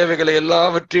மற்ற தேவைகளை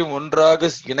எல்லாவற்றையும்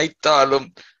ஒன்றாக இணைத்தாலும்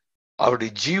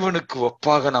அவருடைய ஜீவனுக்கு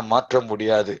ஒப்பாக நாம் மாற்ற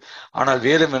முடியாது. ஆனால்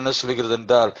வேதம் என்ன சொல்கிறது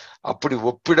என்றால், அப்படி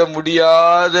ஒப்பிட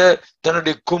முடியாத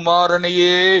தன்னுடைய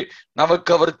குமாரனையே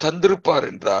நமக்கு அவர் தந்திருப்பார்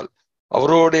என்றால்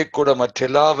அவரோட கூட மற்ற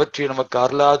எல்லாவற்றையும் நமக்கு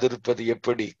அருளாது இருப்பது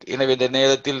எப்படி? எனவே இந்த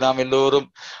நேரத்தில் நாம் எல்லோரும்,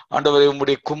 ஆண்டவரே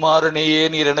உம்முடைய குமாரனையே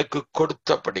நீர் எனக்கு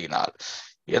கொடுத்தபடியினால்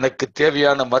எனக்கு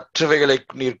தேவையான மற்றவைகளை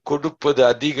நீர் கொடுப்பது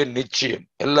அதிக நிச்சயம்.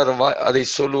 எல்லாரும் அதை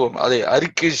சொல்லுவோம், அதை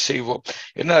அறிக்கை செய்வோம்.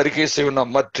 என்ன அறிக்கை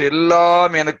செய்வோம்? மற்ற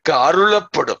எல்லாம் எனக்கு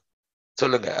அருளப்படும்.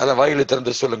 சொல்லுங்க, அதை வாயில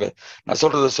திறந்து சொல்லுங்க. நான்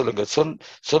சொல்றத சொல்லுங்க.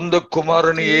 சொந்த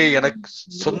குமாரனையே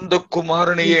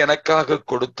எனக்காக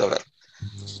கொடுத்தவர்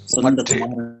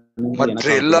மற்ற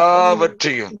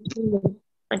எல்லாவற்றையும்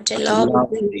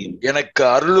எனக்கு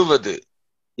அருளுவது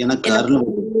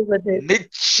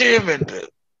நிச்சயம் என்று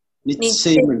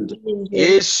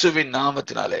இயேசுவின்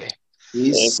நாமத்தினாலே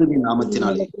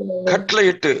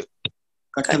கட்டளையிட்டு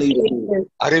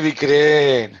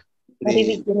அறிவிக்கிறேன்.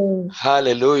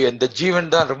 ஹalleluya. இந்த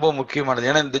ஜீவன் தான் ரொம்ப முக்கியமானது.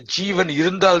 ஏன்னா இந்த ஜீவன்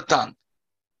இருந்தால்தான்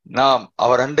நாம்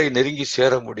அவர் அண்டை நெருங்கி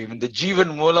சேர முடியும். இந்த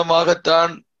ஜீவன்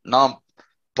மூலமாகத்தான் நாம்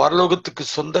பரலோகத்துக்கு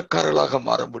சொந்தக்காரர்களாக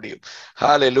மாற முடியும்.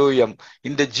 ஹalleluya.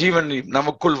 இந்த ஜீவன்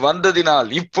நமக்குள் வந்ததினால்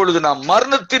இப்பொழுது நாம்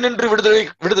மரணத்தினின்று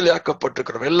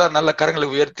விடுதலையாக்கப்பட்டிருக்கிறோம். எல்லா நல்ல கரங்களை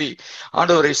உயர்த்தி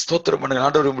ஆண்டவரை ஸ்தோத்திரம் பண்ணுங்க.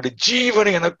 ஆண்டவர் உம்முடைய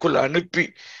ஜீவனை எனக்குள் அனுப்பி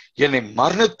என்னை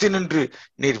மரணத்தினின்று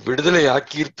நீர் விடுதலை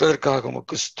ஆக்கி இருப்பதற்காக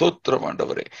உமக்கு ஸ்தோத்திரம்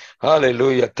ஆண்டவரே.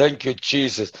 ஹalleluya. Thank you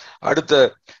Jesus. அடுத்த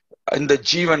இந்த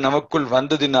ஜீவன் நமக்குள்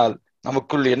வந்ததினால்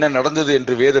நமக்குள் என்ன நடந்தது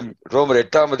என்று வேதம் ரோமர்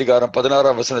 8ஆம் அதிகாரம்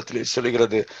 16ஆம் வசனத்திலே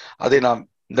சொல்கிறது. அதை நாம்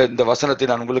இந்த வசனத்தை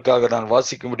நான் உங்களுக்காக நான்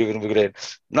வாசிக்கும்படி விரும்புகிறேன்.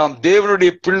 நாம்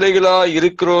தேவனுடைய பிள்ளைகளா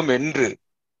இருக்கிறோம் என்று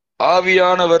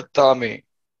ஆவியானவர் தாமே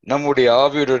நம்முடைய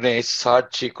ஆவியுடனே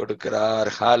சாட்சி கொடுக்கிறார்.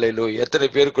 ஹல்லேலூயா. எத்தனை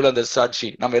பேருக்குள்ள அந்த சாட்சி?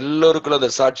 நம்ம எல்லோருக்குள்ள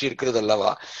அந்த சாட்சி இருக்கிறது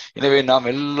அல்லவா? எனவே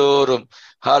நாம் எல்லோரும்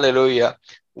ஹல்லேலூயா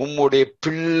உம்முடைய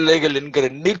பிள்ளைகள் என்கிற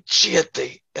நிச்சயத்தை,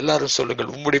 எல்லாரும்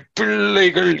சொல்லுங்கள், உம்முடைய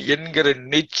பிள்ளைகள் என்கிற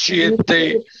நிச்சயத்தை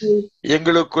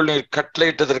எங்களுக்குள் நீர்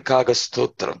கட்டளையிட்டதற்காக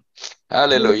ஸ்தோத்திரம்.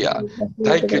 ஹல்லேலூயா.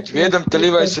 தேங்க்யூ. வேதம்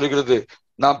தெளிவாய் சொல்கிறது,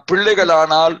 நாம்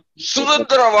பிள்ளைகளானால்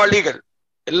சுதந்திரவாளிகள்.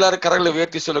 எல்லாரும் கரங்களை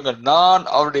உயர்த்தி சொல்லுங்க, நான்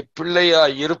அவருடைய பிள்ளையா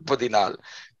இருப்பதினால்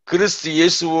கிறிஸ்து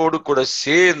இயேசுவோடு கூட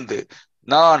சேர்ந்து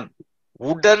நான்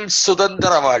உடன்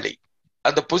சுதந்திரவாளி.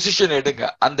 அந்த பொசிஷன் எடுங்க,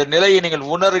 அந்த நிலையை நீங்கள்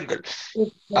உணருங்கள்.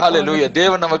 ஹல்லேலூயா.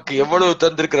 தேவன் நமக்கு எவ்வளவு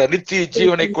தந்திருக்கிறார், நித்திய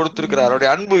ஜீவனை கொடுத்திருக்கிறார். அவருடைய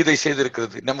அன்பு இதை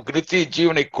செய்திருக்கிறது. நமக்கு நித்திய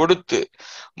ஜீவனை கொடுத்து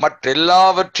மற்ற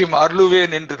எல்லாவற்றையும்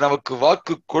அருளுவேன் என்று நமக்கு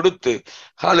வாக்கு கொடுத்து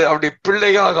அவருடைய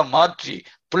பிள்ளையாக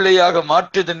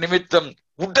மாற்றியதன் நிமித்தம்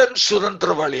உடன்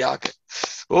சுதந்திரவாளியாக,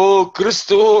 ஓ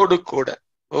கிறிஸ்துவோடு கூட,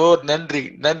 ஓ நன்றி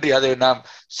நன்றி. அதை நாம்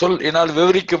என்னால்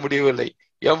விவரிக்க முடியவில்லை.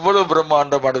 எவ்வளவு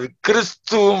பிரம்மாண்டமானது.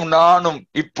 கிறிஸ்துவும் நானும்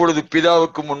இப்பொழுது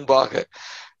பிதாவுக்கு முன்பாக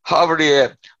அவருடைய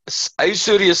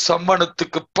ஐஸ்வர்ய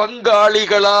சம்மணத்துக்கு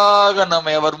பங்காளிகளாக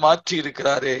நம்மை அவர் மாற்றி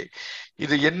இருக்கிறாரே.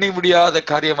 இது எண்ணி முடியாத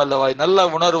காரியம் அல்லவா? நல்லா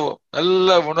உணர்வோம்.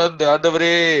 நல்லா உணர்ந்து,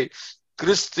 ஆண்டவரே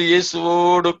கிறிஸ்து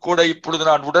இயேசுவோடு கூட இப்பொழுது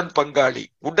நான் உடன் பங்காளி.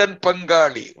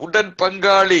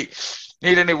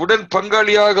 நீர் என்னை உடன்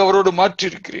பங்காளியாக அவரோடு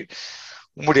மாற்றியிருக்கிறீர்.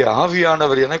 உம்முடைய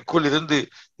ஆவியானவர் எனக்குள் இருந்து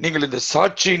நீங்கள் இந்த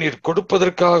சாட்சியை நீர்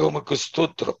கொடுப்பதற்காக உமக்கு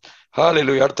ஸ்தோத்திரம்.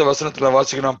 ஹல்லேலூயா. அடுத்த வசனத்துல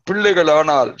வாசிக்கலாம்,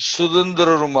 பிள்ளைகளானால்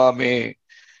சுதந்திரருமாமே.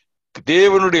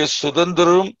 தேவனுடைய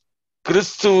சுதந்திரம்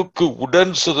கிறிஸ்துவுக்கு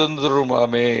உடன்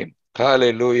சுதந்திரருமாமே.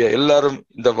 ஹல்லேலூயா. எல்லாரும்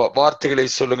இந்த வார்த்தைகளை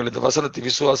சொல்லுங்கள், இந்த வசனத்தை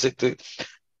விசுவாசித்து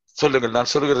சொல்லுங்கள்.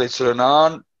 நான் சொல்கிறதை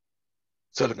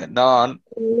சொல்லுங்க, நான்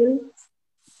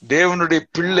தேவனுடைய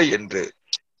பிள்ளை என்று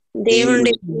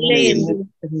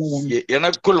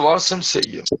எனக்குள் வாசம்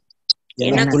செய்யும்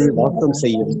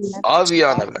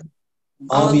ஆவியானவர்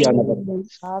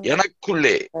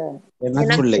எனக்குள்ளே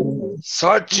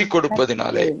சாட்சி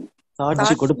கொடுப்பதினாலே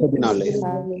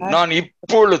நான்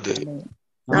இப்பொழுது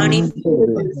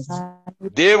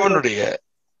தேவனுடைய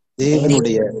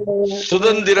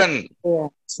சுதந்திரன்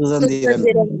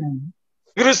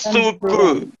கிறிஸ்துவுக்கு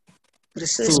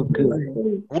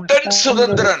உடன்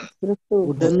சுதந்திரன்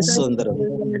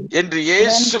என்று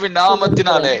இயேசுவின்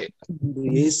நாமத்தினாலே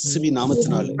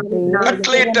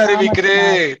கட்டளையிட்டு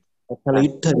அறிவிக்கிறேன்.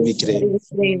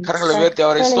 கரங்களை உயர்த்தி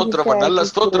அவரை ஸ்தோத்திரம் பண்ண, நல்ல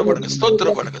ஸ்தோத்திரம்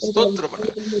பண்ணுங்க.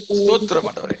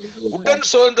 உடன்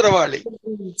சுதந்திரவாளி,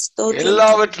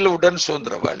 எல்லாவற்றிலும் உடன்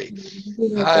சுதந்திரவாளி.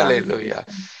 ஹல்லேலூயா.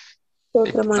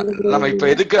 நம்ம இப்ப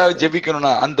எதுக்காக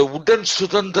ஜெபிக்கணும்னா, அந்த உடன்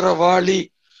சுதந்திரவாளி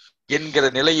என்கிற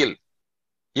நிலையில்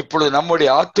இப்பொழுது நம்முடைய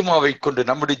ஆத்மாவை கொண்டு,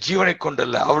 நம்முடைய ஜீவனை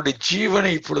கொண்டல்ல, அவருடைய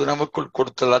ஜீவனை இப்பொழுது நமக்குள்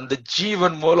கொடுத்தல். அந்த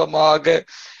ஜீவன் மூலமாக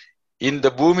இந்த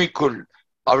பூமிக்குள்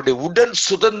அவருடைய உடன்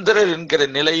சுதந்திரர் என்கிற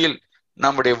நிலையில்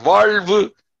நம்முடைய வாழ்வு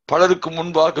பலருக்கு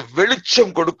முன்பாக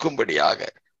வெளிச்சம் கொடுக்கும்படியாக,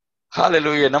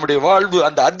 ஹல்லேலூயா, நம்முடைய வாழ்வு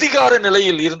அந்த அதிகார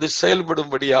நிலையில் இருந்து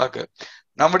செயல்படும்படியாக,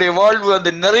 நம்முடைய வாழ்வு அந்த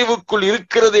நிறைவுக்குள்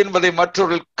இருக்கிறது என்பதை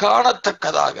மற்றவர்கள்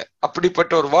காணத்தக்கதாக,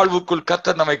 அப்படிப்பட்ட ஒரு வாழ்வுக்குள்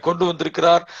கர்த்தர் நம்மை கொண்டு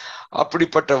வந்திருக்கிறார்.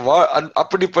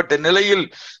 அப்படிப்பட்ட நிலையில்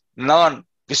நான்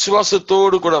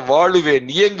விசுவாசத்தோடு கூட வாழுவேன்,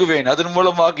 இயங்குவேன். அதன்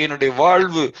மூலமாக என்னுடைய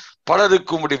வாழ்வு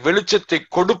பலருக்கு உம்முடைய வெளிச்சத்தை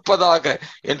கொடுப்பதாக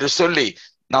என்று சொல்லி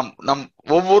நம்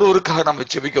ஒவ்வொருவருக்காக நம்ம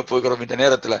ஜெபிக்க போகிறோம். இந்த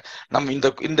நேரத்துல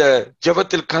இந்த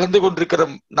ஜெபத்தில் கலந்து கொண்டிருக்கிற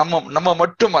நம்ம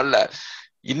மட்டும் அல்ல,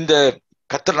 இந்த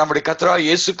நம்முடைய கர்த்தராகிய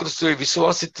இயேசு கிறிஸ்துவை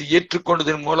விசுவாசித்து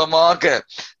ஏற்றுக்கொண்டதன் மூலமாக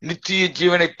நித்திய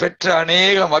ஜீவனை பெற்ற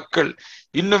அநேக மக்கள்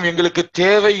இன்னும் எங்களுக்கு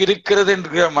தேவை இருக்கிறது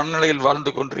என்கிற மனநிலையில்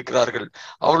வாழ்ந்து கொண்டிருக்கிறார்கள்.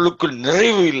 அவர்களுக்குள்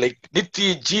நிறைவு இல்லை. நித்திய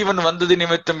ஜீவன் வந்தது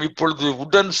நிமித்தம் இப்பொழுது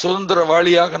உடன்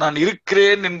சுதந்திரவாளியாக நான்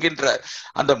இருக்கிறேன் என்கின்ற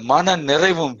அந்த மன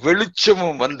நிறைவும்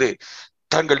வெளிச்சமும் வந்து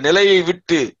தங்கள் நிலையை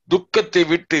விட்டு, துக்கத்தை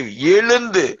விட்டு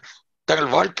எழுந்து தங்கள்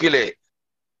வாழ்க்கையிலே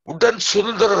உடன்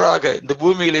சுதந்திரராக இந்த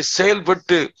பூமியிலே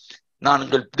செயல்பட்டு,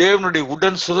 நாங்கள் தேவனுடைய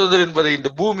உடன் சுதந்திரம் என்பதை இந்த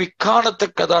பூமி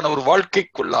காணத்தக்கதான ஒரு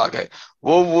வாழ்க்கைக்குள்ளாக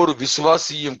ஒவ்வொரு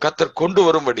விசுவாசியும் கர்த்தர் கொண்டு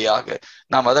வரும்படியாக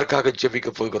நாம் அதற்காக ஜெபிக்க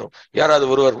போகிறோம். யாராவது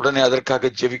ஒருவர் உடனே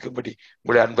அதற்காக ஜெபிக்கும்படி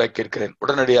உங்களுடைய அன்பாய் கேட்கிறேன்.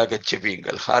 உடனடியாக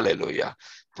ஜெபியுங்கள். ஹல்லேலூயா,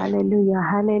 ஹல்லேலூயா,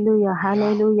 ஹல்லேலூயா,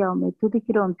 ஹல்லேலூயா. உம்மை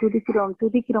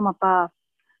துதிக்கிறோம் அப்பா.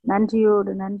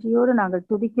 நன்றியோடு நாங்கள்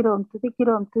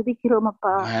துதிக்கிறோம்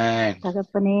அப்பா.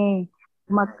 தகப்பனே,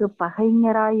 உமக்கு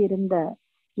பகைஞராய் இருந்த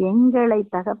எங்களை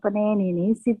தகப்பனே நீ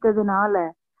நேசித்ததுனால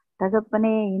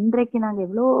தகப்பனே இன்றைக்கு நாங்க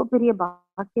எவ்வளவு பெரிய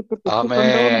பாக்கியத்தை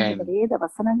பெற்றுக்கொண்டோம் என்ற வேத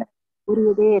வசனங்கள்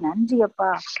கூறியதே. நன்றி அப்பா.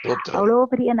 அவ்வளோ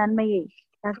பெரிய நன்மையை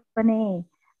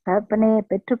தகப்பனே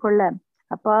பெற்றுக்கொள்ள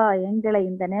அப்பா எங்களை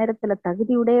இந்த நேரத்துல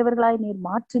தகுதியுடையவர்களாய் நீர்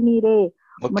மாற்றினீரே.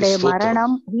 உம்முடைய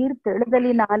மரணம்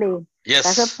உயிர்த்தெழுதலினாலே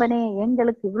தகப்பனே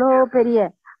எங்களுக்கு இவ்வளவு பெரிய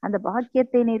அந்த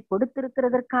பாக்கியத்தை நீர்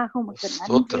கொடுத்திருக்கிறதற்காக உமக்கு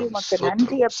நன்றி, உமக்கு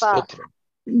நன்றி அப்பா.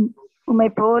 உம்மை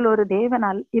போல் ஒரு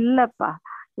தேவனால் இல்லப்பா.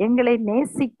 எங்களை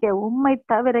நேசிக்க உம்மை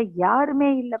தவிர யாருமே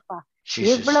இல்லப்பா.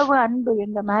 எவ்வளவு அன்பு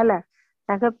எங்க மேல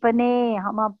தகப்பனே.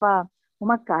 ஆமாப்பா,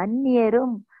 உமக்கு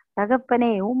அந்நியரும்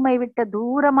தகப்பனே, உம்மை விட்ட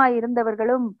தூரமாய்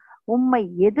இருந்தவர்களும் உம்மை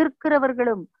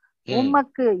எதிர்க்கிறவர்களும்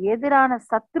உமக்கு எதிரான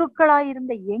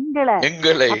சத்துருக்களாயிருந்த எங்களை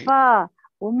அப்பா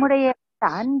உம்முடைய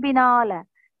அன்பினால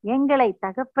எங்களை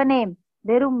தகப்பனே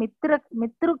வெறும்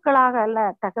மித்ருக்களாக அல்ல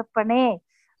தகப்பனே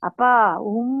அப்பா,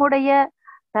 உம்முடைய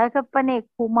தகப்பனே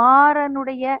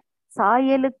குமாரனுடைய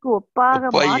சாயலுக்கு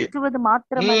ஒப்பாக மாற்றுவது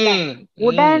மாத்திரமல்ல,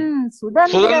 உடன்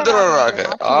சுதந்திரராக.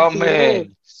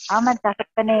 ஆமா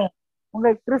தகப்பனே,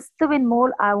 உங்கள் கிறிஸ்துவின்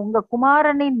உங்க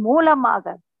குமாரனின் மூலமாக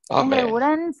எங்களை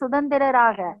உடன்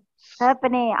சுதந்திரராக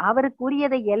தகப்பனே, அவருக்கு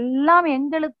உரியதை எல்லாம்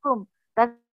எங்களுக்கும்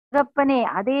தகப்பனே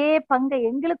அதே பங்கை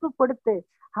எங்களுக்கு கொடுத்து,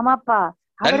 ஆமாப்பா,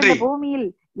 அவர் இந்த பூமியில்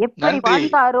எப்படி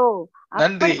வாழ்ந்தாரோ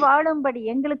அப்படி வாழும்படி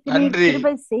எங்களுக்கு நீர்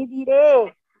கிருபை செய்தீரே.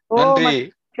 ஓ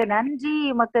நன்றி,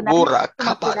 உமக்கு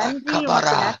நன்றி,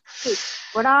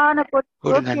 கொடான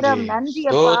கோத்திரம் நன்றி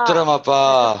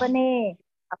அப்பனே.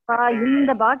 அப்பா,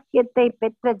 இந்த பாக்கியத்தை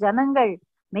பெற்ற ஜனங்கள்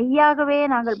மெய்யாகவே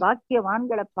நாங்கள்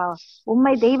பாக்கியவான்களப்பா.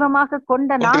 உம்மை தெய்வமாக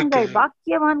கொண்ட நாங்கள்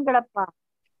பாக்கியவான்களப்பா.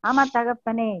 ஆமா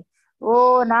தகப்பனே. ஓ,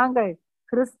 நாங்கள்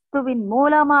கிறிஸ்துவின்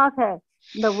மூலமாக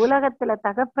இந்த உலகத்துல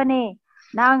தகப்பனே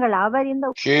நாங்கள் அவர் இந்த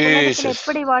உலகத்துல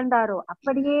எப்படி வாழ்ந்தாரோ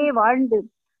அப்படியே வாழ்ந்து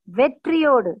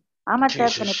வெற்றியோடு, ஆமா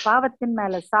தகப்பனே, பாவத்தின்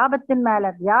மேல, சாபத்தின் மேல,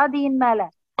 வியாதியின் மேல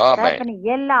தகப்பனே,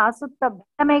 எல்லா அசுத்த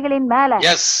பட்டமைகளின் மேல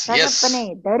தகப்பனே,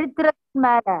 தரித்திரத்தின்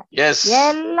மேல,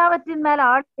 எல்லாவற்றின் மேல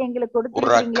ஆட்சி எங்களுக்கு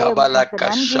கொடுத்திருக்கீங்களே.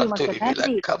 நன்றி, உமக்கு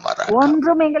நன்றி.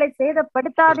 ஒன்றும் எங்களை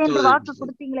சேதப்படுத்தாது என்று வாக்கு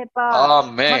கொடுத்தீங்களேப்பா.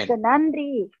 உமக்கு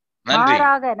நன்றி.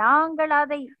 மாறாக நாங்கள்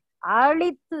அதை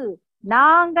அழித்து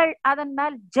நாங்கள் அதன்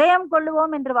மேல் ஜெயம்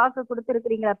கொள்ளுவோம் என்று வாக்கு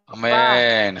கொடுத்திருக்கிறீங்களா.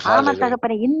 ஆமா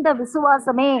தகப்பனே, இந்த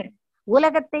விசுவாசமே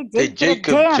உலகத்தை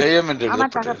ஜெயிக்கிற ஜெயம். ஆமா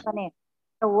தகப்பனே,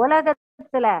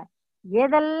 உலகத்துல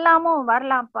எதெல்லாமும்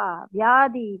வரலாம்ப்பா,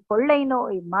 வியாதி, கொள்ளை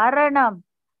நோய், மரணம்,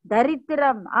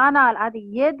 தரித்திரம், ஆனால் அது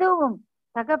எதுவும்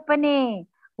தகப்பனே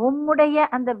உம்முடைய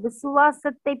அந்த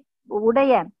விசுவாசத்தை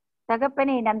உடைய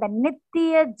தகப்பனே அந்த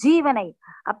நித்திய ஜீவனை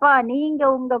அப்பா, நீங்க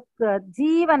உங்க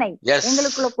ஜீவனை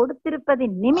எங்களுக்குள்ள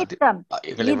கொடுத்திருப்பதின் நிமித்தம்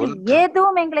இது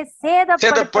எதுவும் எங்களை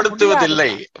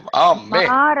சேதப்படுத்துவதில்லை.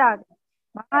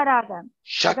 மாறாக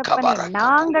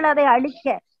நாங்கள் அதை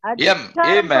அழிக்க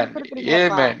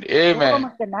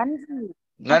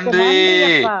நன்றி.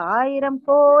 ஆயிரம்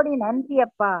கோடி நன்றி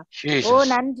அப்பா. ஓ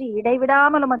நன்றி,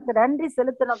 இடைவிடாமல் உமக்கு நன்றி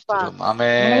செலுத்தணும்ப்பா.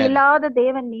 இல்லாத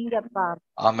தேவன் நீங்கப்பா.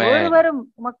 ஒருவரும்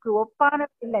உமக்கு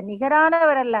ஒப்பானவர் இல்ல,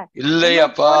 நிகரானவர் அல்ல.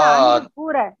 இல்லையப்பா,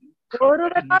 கூற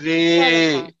ஒருவர்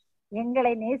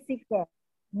எங்களை நேசிக்க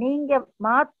நீங்க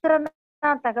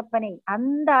மாத்திரம்தான் தகப்பனே.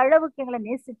 அந்த அளவுக்கு எங்களை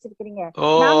நேசிச்சிருக்கிறீங்க.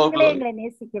 நாங்களே எங்களை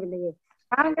நேசிக்கவில்லையே,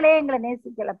 நாங்களே எங்களை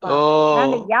நேசிக்கலப்பா.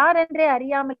 நாங்க யார் என்றே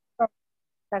அறியாமல்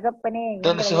தகப்பனே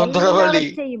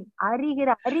எல்லாவற்றையும் அறிகிற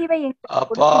அறிவை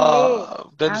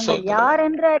யார்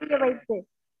என்று அறிய வைத்து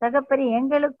தகப்பனே,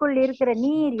 எங்களுக்குள் இருக்கிற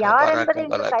நீர் யார் என்பதை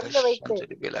எங்களுக்கு அறிய வைத்து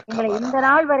எங்களை இந்த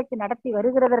நாள் வரைக்கும் நடத்தி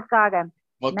வருகிறதற்காக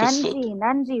நன்றி,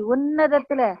 நன்றி.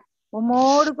 உன்னதத்துல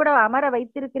உம்மோடு கூட அமர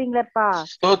வைத்திருக்கிறீங்களப்பா.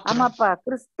 ஆமாப்பா,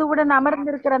 கிறிஸ்துவுடன்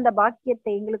அமர்ந்திருக்கிற அந்த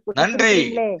பாக்கியத்தை எங்களுக்கு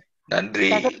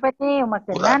தகப்பனே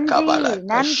உமக்கு நன்றி,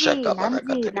 நன்றி,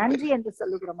 நன்றி, நன்றி என்று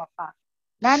சொல்லுகிறோம் அப்பா.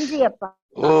 நன்றி அப்பா.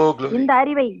 இந்த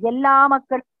அறிவை எல்லா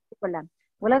மக்களும் பெற்றுக்கொள்ள,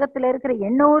 உலகத்துல இருக்கிற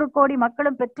 800 கோடி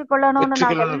மக்களும் பெற்றுக்கொள்ளணும்னு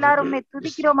நாங்க எல்லாருமே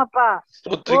துதிக்கிறோம் அப்பா.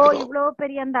 ஓ, இவ்வளவு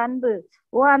பெரிய அந்த அன்பு,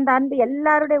 ஓ அந்த அன்பு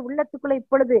எல்லாருடைய உள்ளத்துக்குள்ள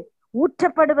இப்பொழுது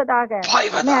ஊற்றப்படுவதாக,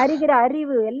 அறிகிற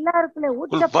அறிவு எல்லாருக்குள்ள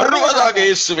ஊற்றப்படுவதாக.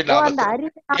 அந்த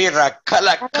அறிவு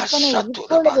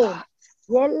இப்பொழுது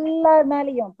எல்லார்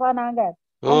மேலையும் நாங்க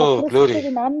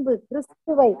கிறிஸ்துவின் அன்பு,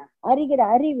 கிறிஸ்துவை அறிகிற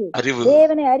அறிவு,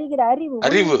 தேவனை அறிகிற அறிவு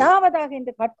உண்டாவதாக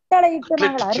என்று கட்டளையிட்டு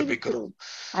நாங்கள்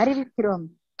அறிவிக்கிறோம்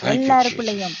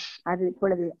எல்லாருக்குள்ளையும். அது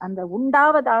இப்பொழுது அந்த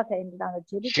உண்டாவதாக என்று நாங்கள்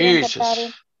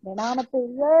ஜெபிக்கிறோம். இந்த நாமத்தை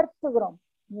உயர்த்துகிறோம்.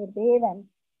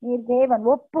 நீர் தேவன்,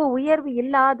 ஒப்பு உயர்வு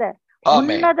இல்லாத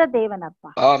உன்னத தேவன் அப்பா.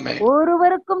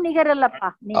 ஒருவருக்கும் நிகரல்லப்பா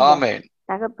நீங்க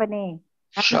தகப்பனே.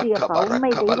 நன்றி அப்பா.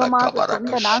 உண்மை தெய்வமாக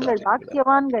கொண்ட நாங்கள்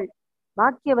பாக்கியவான்கள்,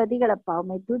 பாக்கியவதிகள் அப்பா.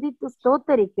 உம்மை துதித்து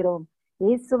ஸ்தோத்தரிக்கிறோம்.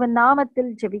 இயேசுவின்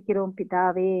நாமத்தில் ஜெபிக்கிறோம்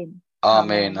பிதாவே.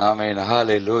 ஆமென், ஆமென்.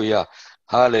 ஹல்லேலூயா,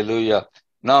 ஹல்லேலூயா.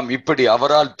 நாம் இப்படி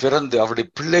அவரால் பிறந்து அவருடைய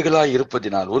பிள்ளைகளாய்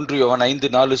இருப்பதினால் 1 யோவான்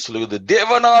 5:4 சொல்லுவது,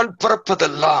 தேவனால்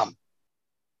பிறப்பதெல்லாம்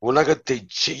உலகத்தை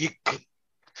ஜெயிக்கும்.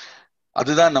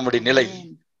 அதுதான் நம்முடைய நிலை.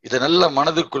 இதை நல்ல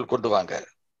மனதுக்குள் கொண்டு வாங்க.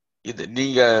 இது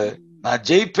நீங்க நான்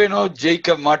ஜெயிப்பேனோ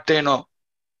ஜெயிக்க மாட்டேனோ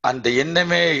அந்த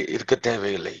எண்ணமே இருக்க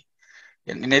தேவையில்லை.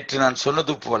 நேற்று நான்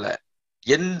சொன்னது போல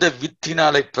எந்த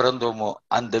வித்தினாலே பிறந்தோமோ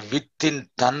அந்த வித்தின்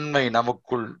தன்மை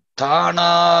நமக்குள்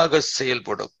தானாக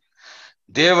செயல்படும்.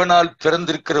 தேவனால்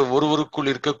பிறந்திருக்கிற ஒருவருக்குள்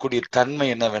இருக்கக்கூடிய தன்மை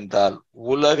என்னவென்றால்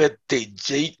உலகத்தை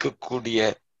ஜெயிக்கக்கூடிய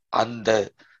அந்த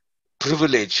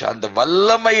பிரிவிலேஜ், அந்த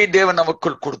வல்லமையை தேவன்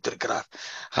நமக்குள் கொடுத்திருக்கிறார்.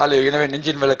 ஹalleluya. எனவே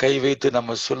நெஞ்சின் மேல கை வைத்து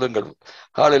நம்ம சொல்லுங்கள்,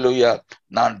 ஹalleluya,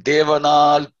 நான்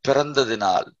தேவனால்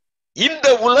பிறந்ததினால் இந்த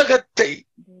உலகத்தை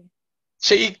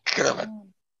ஜெயிக்கிறவன்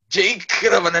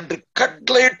என்று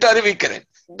கட்டளையிட்டு அறிவிக்கிறேன்.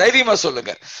 தைரியமா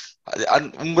சொல்லுங்க.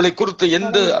 உங்களை குறித்து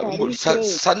எந்த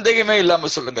சந்தேகமே இல்லாம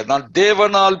சொல்லுங்க. நான்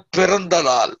தேவனால்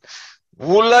பிறந்ததால்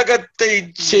உலகத்தை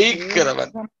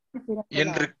ஜெயிக்கிறவன்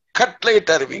என்று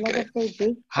கட்டளையிட்டு அறிவிக்கிறேன்.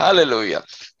 ஹalleluya.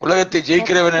 உலகத்தை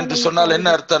ஜெயிக்கிறவன் என்று சொன்னால் என்ன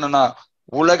அர்த்தம்னா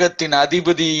உலகத்தின்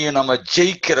அதிபதியை நம்ம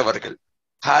ஜெயிக்கிறவர்கள்.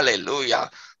 ஹalleluya.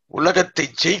 உலகத்தை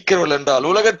ஜெயிக்கிறவர்கள் என்றால்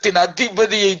உலகத்தின்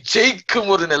அதிபதியை ஜெயிக்கும்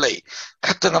ஒரு நிலை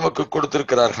கர்த்தர் நமக்கு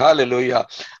கொடுத்திருக்கிறார். ஹalleluya.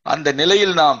 அந்த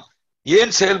நிலையில் நாம்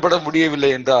ஏன் செயல்பட முடியவில்லை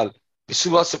என்றால்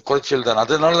விசுவாச குறைச்சல் தான்.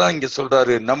 அதனாலதான் இங்க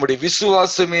சொல்றாரு, நம்முடைய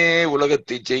விசுவாசமே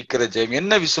உலகத்தை ஜெயிக்கிற ஜெயம்.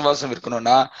 என்ன விசுவாசம்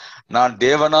இருக்கணும்னா, நான்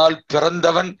தேவனால்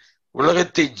பிறந்தவன்,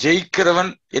 உலகத்தை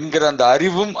ஜெயிக்கிறவன் என்கிற அந்த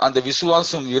அறிவும் அந்த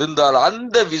விசுவாசம் இருந்தால்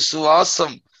அந்த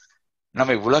விசுவாசம்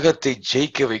நம்மை உலகத்தை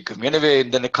ஜெயிக்க வைக்கும். எனவே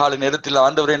இந்த கால நேரத்தில்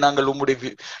ஆண்டவரே,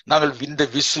 நாங்கள் இந்த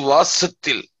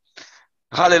விசுவாசத்தில்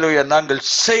ஹalleluya நாங்கள்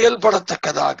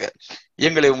செயல்படத்தக்கதாக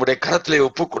எங்களை உங்களுடைய கரத்திலே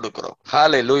ஒப்புக் கொடுக்கிறோம்.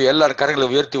 ஹalleluya. எல்லாரும் கரங்களை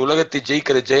உயர்த்தி உலகத்தை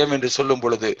ஜெயிக்கிற ஜெயம் என்று சொல்லும்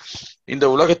பொழுது இந்த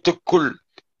உலகத்துக்குள்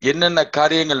என்னென்ன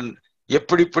காரியங்கள்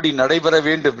எப்படி நடைபெற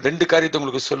வேண்டும், 2 காரியத்தை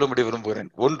உங்களுக்கு சொல்லும்படி விரும்புகிறேன்.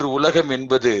 ஒன்று, உலகம்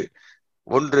என்பது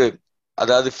ஒன்று,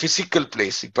 அதாவது பிசிக்கல்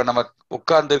பிளேஸ். இப்ப நம்ம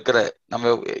உட்கார்ந்து இருக்கிற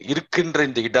நம்ம இருக்கின்ற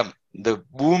இந்த இடம், இந்த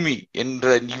பூமி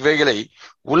என்ற இவைகளை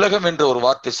உலகம் என்ற ஒரு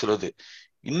வார்த்தை சொல்லுது.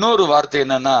 இன்னொரு வார்த்தை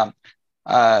என்னன்னா,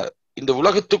 இந்த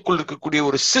உலகத்துக்குள் இருக்கக்கூடிய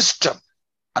ஒரு சிஸ்டம்,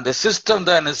 அந்த சிஸ்டம்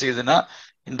தான் என்ன செய்யுதுன்னா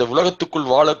இந்த உலகத்துக்குள்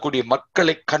வாழக்கூடிய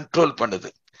மக்களை கண்ட்ரோல் பண்ணுது.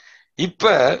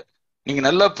 இப்ப நீங்க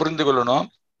நல்லா புரிந்து கொள்ளணும்,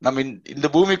 நம்ம இந்த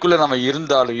பூமிக்குள்ள நம்ம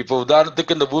இருந்தாலும், இப்ப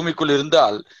உதாரணத்துக்கு இந்த பூமிக்குள்ள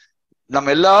இருந்தால்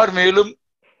நம்ம எல்லார் மேலும்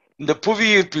இந்த புவி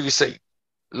ஈர்ப்பு விசை,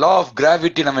 லா ஆஃப்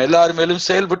கிராவிட்டி நம்ம எல்லார் மேலும்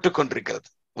செயல்பட்டு கொண்டிருக்கிறது.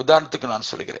 உதாரணத்துக்கு நான்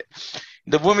சொல்கிறேன்,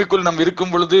 இந்த பூமிக்குள் நம்ம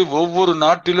இருக்கும் பொழுது ஒவ்வொரு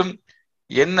நாட்டிலும்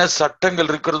என்ன சட்டங்கள்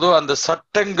இருக்கிறதோ அந்த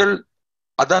சட்டங்கள்,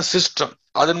 அதான் சிஸ்டம்,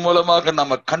 அதன் மூலமாக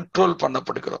நம்ம கண்ட்ரோல்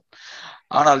பண்ணப்படுகிறோம்.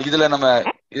 ஆனால் இதுல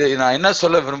நான் என்ன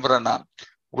சொல்ல விரும்புறேன்னா,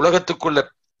 உலகத்துக்குள்ள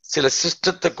சில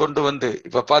சிஸ்டத்தை கொண்டு வந்து,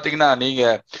 இப்ப பாத்தீங்கன்னா நீங்க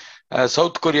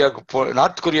சவுத் கொரியாவுக்கு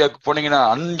நார்த் கொரியாவுக்கு போனீங்கன்னா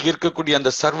அங்க இருக்கக்கூடிய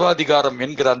அந்த சர்வாதிகாரம்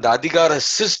என்கிற அந்த அதிகார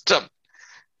சிஸ்டம்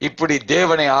இப்படி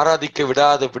தேவனை ஆராதிக்க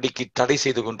விடாதபடிக்கு தடை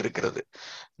செய்து கொண்டிருக்கிறது.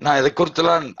 நான் இதை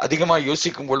குறித்தெல்லாம் அதிகமா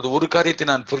யோசிக்கும் பொழுது ஒரு காரியத்தை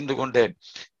நான் புரிந்து கொண்டேன்.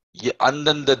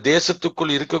 அந்தந்த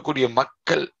தேசத்துக்குள் இருக்கக்கூடிய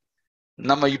மக்கள்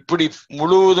நம்ம இப்படி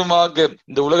முழுவதுமாக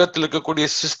இந்த உலகத்தில் இருக்கக்கூடிய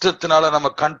சிஸ்டத்தினால நம்ம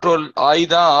கண்ட்ரோல்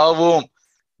ஆயிதான் ஆவோம்,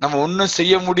 நம்ம ஒன்னும்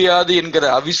செய்ய முடியாது என்கிற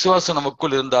அவிசுவாசம்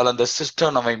நமக்குள் இருந்தால் அந்த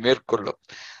சிஸ்டம் நம்மை மேற்கொள்ளும்.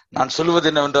 நான் சொல்வது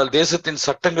என்னவென்றால், தேசத்தின்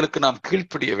சட்டங்களுக்கு நாம்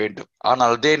கீழ்ப்படிய வேண்டும்.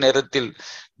 ஆனால் அதே நேரத்தில்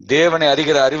தேவனை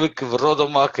அறிகிற அறிவுக்கு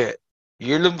விரோதமாக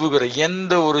எழும்புகிற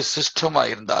எந்த ஒரு சிஸ்டமா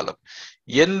இருந்தாலும்,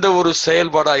 எந்த ஒரு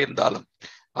செயல்பாடா இருந்தாலும்,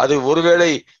 அது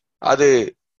ஒருவேளை அது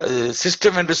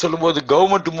சிஸ்டம் என்று சொல்லும்போது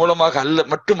கவர்மெண்ட் மூலமாக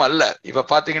மட்டும் அல்ல. இப்ப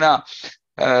பாத்தீங்கன்னா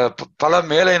பல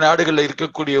மேலை நாடுகள்ல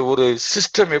இருக்கக்கூடிய ஒரு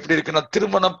சிஸ்டம் எப்படி இருக்குன்னா,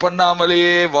 திருமணம்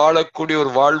பண்ணாமலேயே வாழக்கூடிய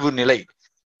ஒரு வாழ்வு நிலை.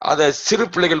 அத சிறு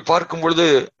பிள்ளைகள் பார்க்கும் பொழுது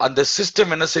அந்த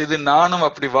சிஸ்டம் என்ன செய்யுது, நானும்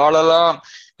அப்படி வாழலாம்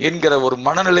என்கிற ஒரு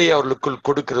மனநிலையை அவர்களுக்குள்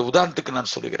கொடுக்கிற. உதாரணத்துக்கு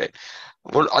நான் சொல்லுகிறேன்,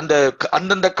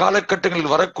 அந்தந்த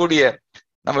காலகட்டங்களில் வரக்கூடிய,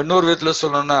 நம்ம இன்னொரு விதத்துல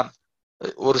சொல்லணும்னா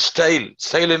ஒரு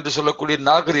ஸ்டைல் என்று சொல்லக்கூடிய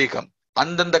நாகரீகம்,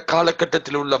 அந்தந்த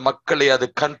காலகட்டத்தில் உள்ள மக்களை அது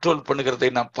கண்ட்ரோல் பண்ணுகிறதை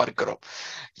நாம் பார்க்கிறோம்.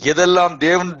 எதெல்லாம்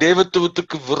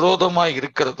தேவத்துவத்துக்கு விரோதமாய்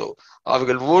இருக்கிறதோ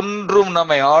அவைகள் ஒன்றும்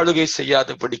நம்மை ஆளுகை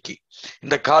செய்யாதபடிக்கு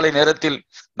இந்த காலை நேரத்தில்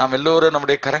நாம் எல்லோரும்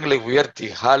நம்முடைய கரங்களை உயர்த்தி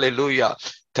ஹalleluya,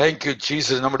 thank you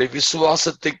Jesus, நம்முடைய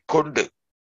விசுவாசத்தை கொண்டு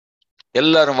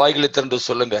எல்லாரும் வாய்களை திறந்து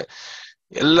சொல்லுங்க.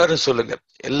 எல்லாரும் சொல்லுங்க,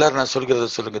 எல்லாரும் நான்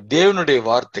சொல்கிறத சொல்லுங்க. தேவனுடைய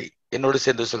வார்த்தை என்னோடு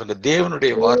சேர்ந்து சொல்லுங்க.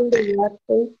 தேவனுடைய வார்த்தை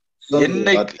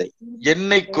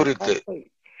என்னை குறித்து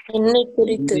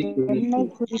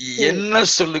என்ன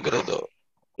சொல்லுகிறதோ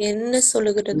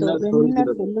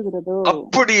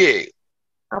அப்படியே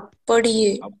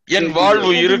என்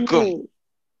வாழ்வு இருக்கும்.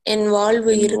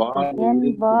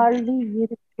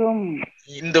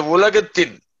 இந்த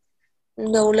உலகத்தின்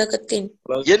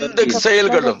எந்த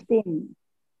செயல்களும்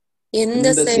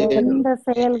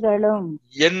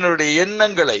என்னுடைய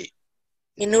எண்ணங்களை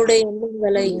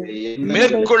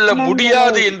மேற்கொள்ள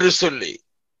முடியாது என்று சொல்லி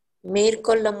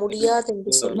மேற்கொள்ள முடியாது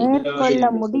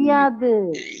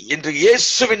என்று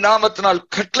இயேசுவின் நாமத்தினால்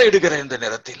கட்டளையிடுகிறேன். இந்த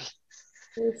நேரத்தில்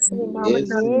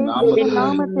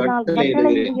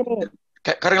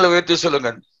கரங்களை உயர்த்தி சொல்லுங்க,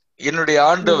 என்னுடைய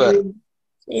ஆண்டவர்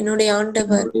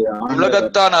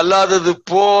உலகத்தான் அல்லாதது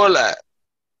போல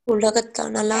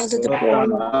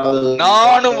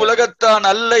நானும் உலகத்தான்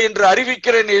அல்ல என்று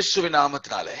அறிவிக்கிறேன் இயேசுவின்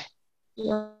நாமத்தினாலே.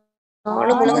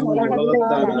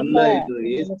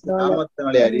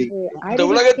 இந்த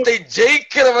உலகத்தை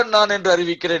ஜெயிக்கிறவன் நான் என்று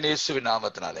அறிவிக்கிறேன் இயேசுவின்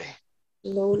நாமத்தினாலே.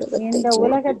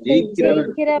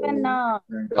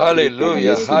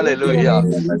 ஹல்லேலூயா, ஹல்லேலூயா,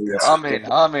 ஆமென்,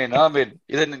 ஆமென், ஆமென்.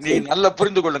 இதை நீ நல்லா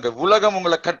புரிந்து கொள்ளுங்க. உலகம்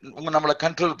நம்மளை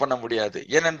கண்ட்ரோல் பண்ண முடியாது.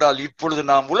 ஏனென்றால் இப்பொழுது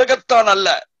நாம் உலகத்தான் அல்ல,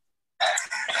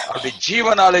 அப்படி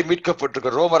ஜீவனாலே மீட்கப்பட்டிருக்க.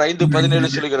 ரோமர்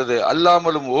 5:17 சொல்கிறது,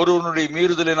 அல்லாமலும் ஒருவனுடைய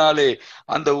மீறுதலினாலே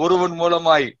அந்த ஒருவன்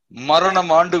மூலமாய்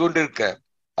மரணம் ஆண்டு கொண்டிருக்க.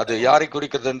 அது யாரை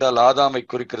குறிக்கிறது என்றால் ஆதாமை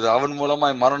குறிக்கிறது. அவன்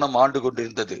மூலமாய் மரணம் ஆண்டு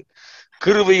கொண்டிருந்தது.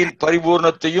 கிருபையின்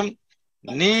பரிபூர்ணத்தையும்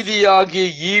நீதியாகிய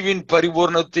ஈவின்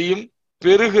பரிபூர்ணத்தையும்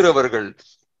பெறுகிறவர்கள்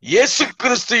இயேசு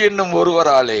கிறிஸ்து என்னும்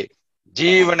ஒருவராலே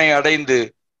ஜீவனை அடைந்து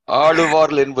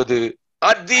ஆளுவார்கள் என்பது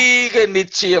அதிக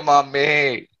நிச்சயமாமே.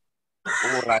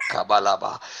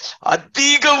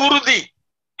 அதிக உறுதி,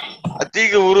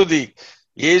 அதிக உறுதி.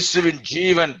 இயேசுவின்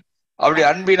ஜீவன் அவருடைய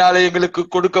அன்பினாலே எங்களுக்கு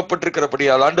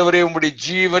கொடுக்கப்பட்டிருக்கிறபடியால், ஆண்டவரே உம்முடைய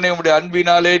ஜீவனை உம்முடைய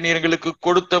அன்பினாலே நீர் எங்களுக்கு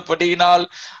கொடுத்தபடியினால்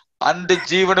அந்த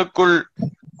ஜீவனுக்குள்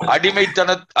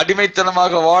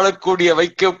அடிமைத்தனமாக வாழக்கூடிய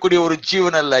வைக்கக்கூடிய ஒரு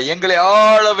ஜீவன் அல்ல, எங்களை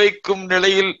ஆள வைக்கும்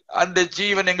நிலையில் அந்த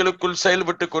ஜீவன் எங்களுக்குள்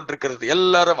செயல்பட்டு கொண்டிருக்கிறது.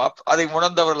 எல்லாரும் அதை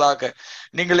உணர்ந்தவர்களாக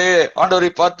நீங்களே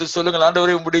ஆண்டவரை பார்த்து சொல்லுங்கள்,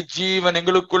 ஆண்டவரே உங்களுடைய ஜீவன்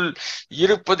எங்களுக்குள்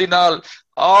இருப்பதினால்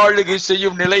ஆளுகை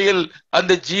செய்யும் நிலையில்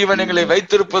அந்த ஜீவன் எங்களை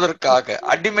வைத்திருப்பதற்காக,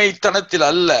 அடிமைத்தனத்தில்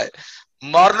அல்ல,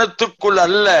 மரணத்துக்குள்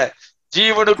அல்ல,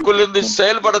 ஜீவனுக்குள் இருந்து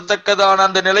செயல்படத்தக்கதான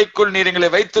அந்த நிலைக்குள் நீர் எங்களை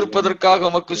வைத்திருப்பதற்காக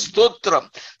உமக்கு ஸ்தோத்திரம்,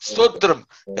 ஸ்தோத்திரம்.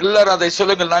 எல்லாரும் அதை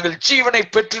சொல்லுங்கள், நாங்கள் ஜீவனை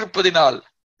பெற்றிருப்பதினால்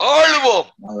ஆளுவோம்.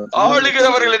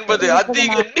 ஆளுகிறவர்கள் என்பது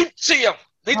அதிக நிச்சயம்,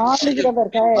 நிச்சயம்,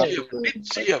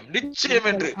 நிச்சயம், நிச்சயம்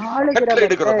என்று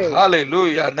கட்டளையிடுகிறோம்.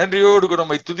 ஹல்லேலூயா, நன்றியோடு கூட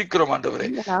உம்மை துதிக்கிறோம் ஆண்டவரே.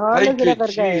 Thank you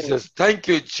Jesus, thank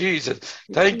you Jesus,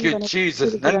 thank you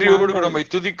Jesus. நன்றியோடு கூட உம்மை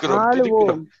துதிக்கிறோம்,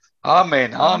 துதிக்கிறோம்.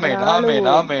 ஆமென், ஆமென், ஆமென்,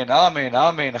 ஆமென், ஆமென்,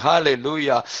 ஆமென்.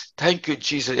 ஹல்லேலூயா, thank you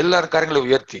Jesus. எல்லாரும் கரங்களை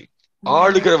உயர்த்தி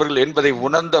ஆளுகிறவர்கள் என்பதை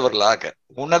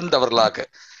உணர்ந்தவர்களாக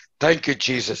thank you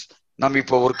Jesus. நாம்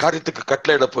இப்போ ஒரு காரியத்துக்கு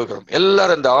கட்டளையிட போகிறோம்.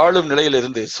 எல்லாரும் அந்த ஆளும் நிலையில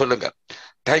இருந்து சொல்லுங்க,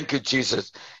 thank you Jesus.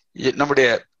 நம்முடைய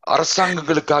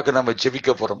அரசாங்கங்களுக்காக நம்ம ஜெபிக்க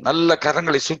போறோம். நல்ல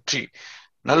கரங்களை சுற்றி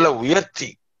நல்ல உயர்த்தி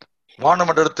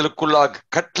வானமண்டலத்திற்குள்ளாக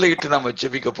கட்டளையிட்டு நாம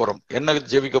ஜெபிக்க போறோம். என்ன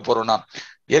ஜெபிக்க போறோம்னா,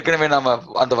 ஏற்கனவே நாம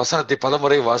அந்த வசனத்தை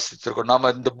பலமுறை வாசித்திருக்கோம்.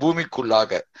 நாம இந்த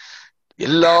பூமிக்குள்ளாக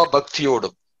எல்லா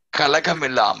பக்தியோடும் கலகம்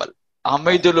இல்லாமல்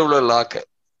அமைதியுள்ளவர்களாக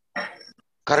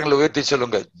கரங்களை உயர்த்தி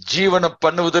சொல்லுங்க, ஜீவனம்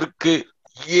பண்ணுவதற்கு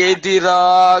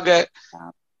எதிராக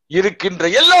இருக்கின்ற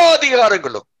எல்லா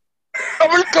அதிகாரங்களும்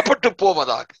கவிழ்க்கப்பட்டு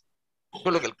போவதாக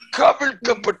சொல்லுங்கள்,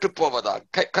 கவிழ்க்கப்பட்டு போவதாக.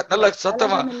 நல்ல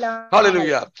சத்தமா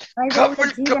ஹல்லேலூயா,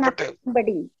 கவிழ்க்கப்பட்டு.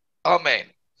 ஆமென்,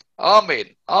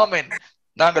 ஆமென், ஆமென்.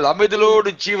 நாங்கள் அமைதலோடு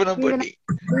ஜீவனம் பண்ணி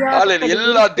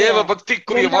எல்லா தேவ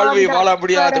பக்திக்குரிய வாழ்வை வாழ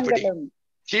முடியாதபடி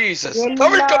ஜீசஸ்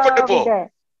கவிழ்க்கப்பட்டு போ,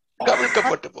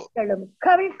 கவிழ்க்கப்பட்டு போ,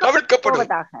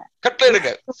 கவிழ்க்கப்படுவதாக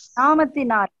கட்டளையிடுங்க.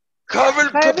 நாமத்தினால்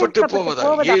கவிழ்க்கப்பட்டு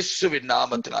போவதாக இயேசுவின்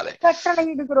நாமத்தினாலே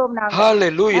கட்டளையிடுகிறோம்.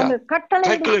 ஹல்லேலூயா,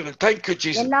 thank you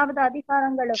Jesus. எல்லாவித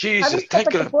அதிகாரங்களும்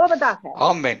கவிழ்க்கப்பட்டு போவதாக.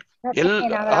 ஆமென்.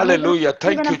 ஹல்லேலூயா,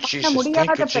 thank you Jesus,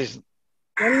 thank you Jesus.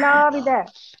 எல்லாவித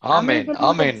ஆமென்,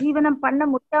 ஆமென். ஜீவனம் பண்ண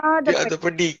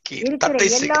முடியாதபடி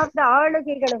எல்லாவித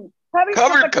ஆளுகைகளும்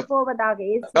கவிழ்க்கப்பட்டு போவதாக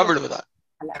கவிழ்வதாக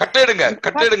கட்டளையிடுங்க,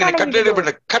 கட்டளையிடுங்க,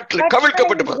 கட்டளையிடுங்க,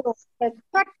 கவிழ்க்கப்பட்டு போவதாக.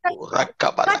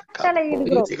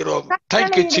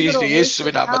 Thank you Jesus,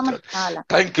 இயேசுவின் நாமத்தில்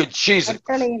thank you Jesus.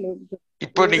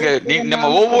 இப்போ நம்ம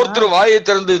ஒவ்வொருத்தரும் வாயை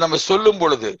திறந்து நம்ம சொல்லும்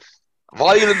பொழுது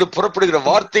வாயிலிருந்து புறப்படுகிற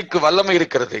வார்த்தைக்கு வல்லமை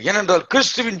இருக்கிறது. ஏனென்றால்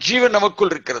கிறிஸ்துவின் ஜீவன்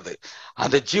நமக்குள் இருக்கிறது.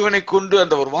 அந்த ஜீவனை கொண்டு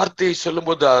அந்த ஒரு வார்த்தையை சொல்லும்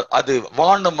போது அது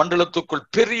வான மண்டலத்துக்குள்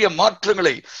பெரிய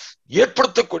மாற்றங்களை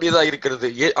ஏற்படுத்தக்கூடியதா இருக்கிறது.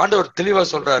 ஆண்டவர் தெளிவா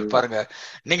சொல்றாரு பாருங்க,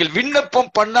 நீங்கள்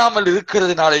விண்ணப்பம் பண்ணாமல்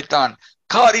இருக்கிறதுனாலே தான்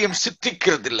காரியம்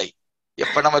சித்திக்கிறதில்லை.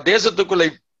 எப்ப நம்ம தேசத்துக்குள்ள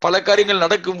பல காரியங்கள்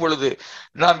நடக்கும் பொழுது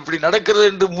நாம் இப்படி நடக்கிறது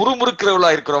என்று முறுமுறுக்கிறவர்களா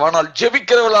இருக்கிறோம், ஆனால்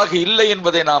ஜெபிக்கிறவர்களாக இல்லை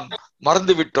என்பதை நாம்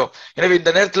மறந்து விட்டோம். எனவே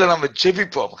இந்த நேரத்துல நம்ம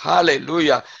ஜெபிப்போம்.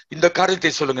 ஹல்லேலூயா. இந்த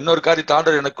காரியத்தை சொல்லுங்க. இன்னொரு காரியத்தை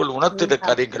ஆண்டவர் எனக்குள் உணர்த்துகிற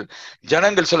காரியங்கள்.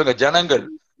 ஜனங்கள் சொல்லுங்க, ஜனங்கள்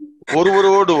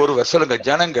ஒருவரோடு ஒருவர் சொல்லுங்க,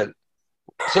 ஜனங்கள்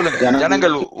சொல்லுங்க,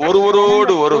 ஜனங்கள்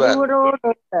ஒருவரோடு ஒருவர்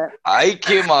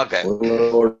ஐக்கியமாக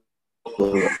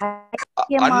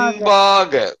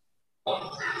அன்பாக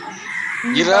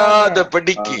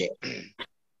இராதபடிக்கு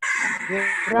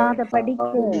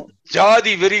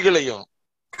ஜாதி வெறிகளையும்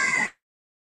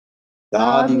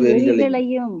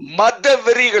மத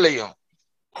வெறிகளையும்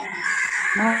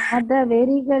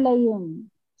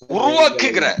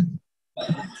உருவாக்குகிற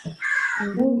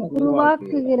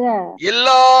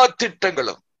எல்லா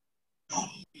திட்டங்களும்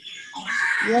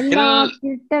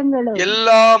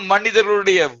எல்லா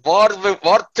மனிதர்களுடைய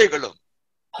வார்த்தைகளும்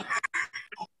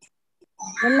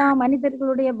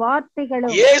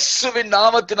இயேசுவின்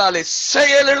நாமத்தினாலே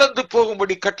செயலிழந்து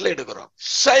போகும்படி கட்டளையிடுகிறோம்.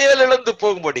 செயலிழந்து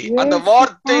போகும்படி அந்த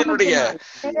வார்த்தையினுடைய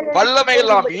வல்லமை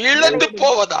எல்லாம் இழந்து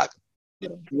போவதாக.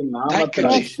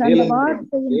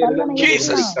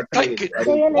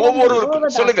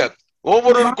 ஒவ்வொருவருக்கும் சொல்லுங்க,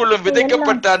 ஒவ்வொருவருக்குள்ளும்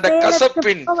விதைக்கப்பட்ட அந்த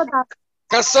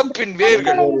கசப்பின்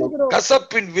வேர்கள்,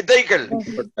 கசப்பின் விதைகள்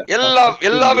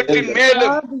எல்லாவற்றின்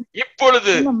மேலும்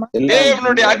இப்பொழுது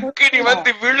தேவனுடைய அக்கினி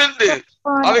வந்து விழுந்து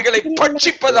அவைகளை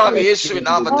பட்சிப்பதாக இயேசுவின்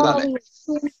நாமத்தினாலே.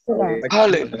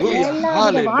 ஹல்லேலூயா,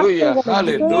 ஹல்லேலூயா,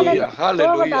 ஹல்லேலூயா,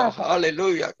 ஹல்லேலூயா,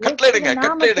 ஹல்லேலூயா.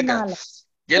 கட்டளையிடுங்க.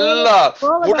 எல்லா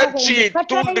உணர்ச்சியை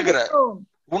தூண்டுகிற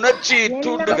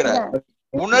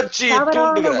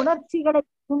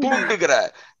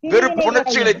வெறுப்பு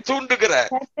உணர்ச்சிகளை தூண்டுகிற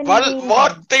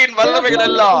வார்த்தையின் வல்லமைகள்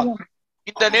எல்லாம்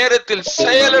இந்த நேரத்தில்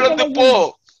செயலிழந்து போ,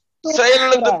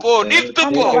 நீர்த்து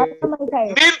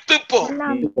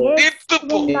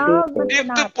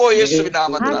போ இயேசுவின்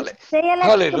நாமத்தினாலே.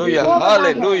 ஹல்லேலூயா,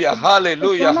 ஹல்லேலூயா,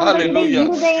 ஹல்லேலூயா, ஹல்லேலூயா.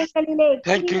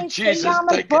 Thank you Jesus,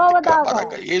 thank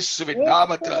you இயேசுவின்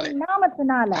நாமத்தினாலே.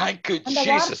 Thank you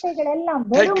Jesus,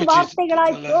 thank you Jesus.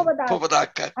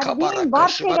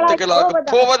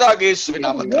 போவதாக இயேசுவின்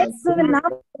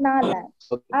நாமத்தினாலே.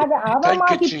 அது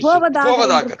அவமாகி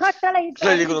போவதாக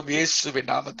கட்டளையிடுகிறோம் இயேசுவின்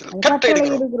நாமத்தில்.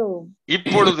 கட்டளையிடுகிறோம்.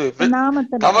 இப்பொழுது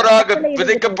தவறாக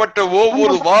விதைக்கப்பட்ட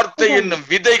ஒவ்வொரு வார்த்தை என்னும்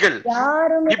விதைகள்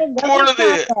இப்பொழுது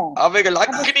அவைகள்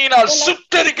அக்கினியினால்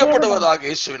சுட்டரிக்கப்படுவதாக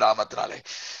இயேசுவின் நாமத்தினாலே.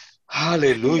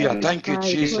 ஹல்லேலூயா. Thank you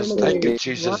Jesus, thank you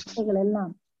Jesus,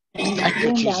 thank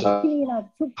you Jesus.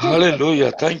 Hallelujah,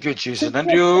 thank you Jesus.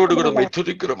 நன்றியோடு கூட உம்மை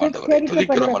துதிக்கிறோம் ஆண்டவரே,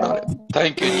 துதிக்கிறோம் ஆண்டவரே.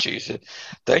 Thank you Jesus,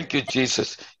 thank you Jesus.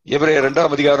 எபிரேயர்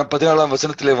 2ஆம் அதிகாரம் 14ஆம்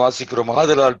வசனத்திலே வாசிக்கிறோம்,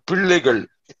 ஆதலால் பிள்ளைகள்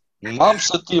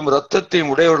மாம்சத்தையும் இரத்தத்தையும்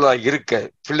உடையவர்களாய் இருக்க.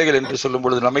 பிள்ளைகள் என்று சொல்லும்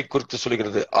பொழுது நம்மை குறித்து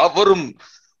சொல்கிறது.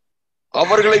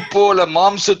 அவர்களைப் போல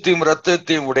மாம்சத்தையும்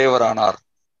இரத்தத்தையும் உடையவரானார்.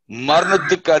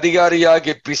 மரணத்துக்கு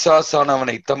அதிகாரியாகிய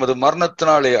பிசாசானவனை தமது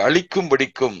மரணத்தினாலே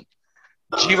அழிக்கும்படிக்கும்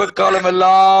ஜீவகாலம்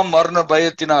எல்லாம் மரண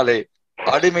பயத்தினாலே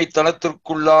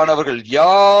அடிமைத்தனத்திற்குள்ளானவர்கள்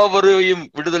யாவரையும்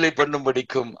விடுதலை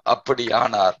பண்ணும்படிக்கும் அப்படி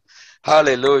ஆனார்.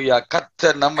 ஹல்லேலூயா.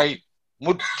 கர்த்தர் நம்மை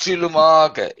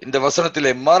முற்றிலுமாக இந்த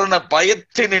வசனத்திலே மரண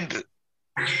பயத்தினின்று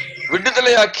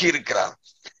விடுதலையாக்கி இருக்கிறார்.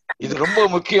 இது ரொம்ப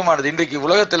முக்கியமானது. இன்றைக்கு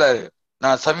உலகத்துல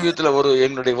நான் சமீபத்துல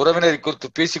என்னுடைய உறவினரை குறித்து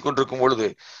பேசிக் கொண்டிருக்கும் பொழுது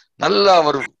நல்லா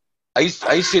அவர்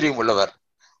ஐஸ்வர்யம் உள்ளவர்.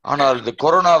 ஆனால் இந்த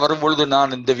கொரோனா வரும்பொழுது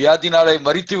நான் இந்த வியாதினாலே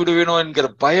மரித்து விடுவேனோ என்கிற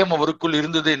பயம் அவருக்குள்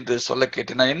இருந்தது என்று சொல்ல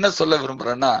கேட்டேன். நான் என்ன சொல்ல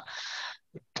விரும்புறேன்னா,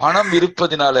 பணம்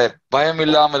இருப்பதினால பயம்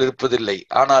இல்லாமல் இருப்பதில்லை.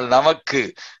 ஆனால் நமக்கு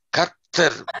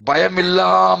கர்த்தர்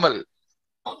பயமில்லாமல்,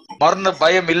 மரண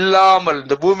பயம் இல்லாமல்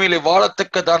இந்த பூமியில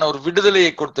வாழத்தக்கதான ஒரு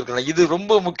விடுதலையை கொடுத்திருக்கிறார். இது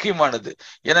ரொம்ப முக்கியமானது.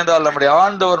 ஏனென்றால் நம்முடைய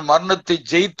ஆண்டவர் மரணத்தை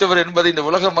ஜெயித்தவர் என்பதை இந்த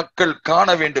உலக மக்கள் காண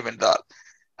வேண்டும் என்றால்.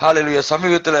 ஹல்லேலூயா.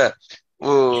 சமீபத்துல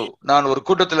நான் ஒரு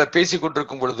கூட்டத்துல பேசிக்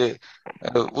கொண்டிருக்கும் பொழுது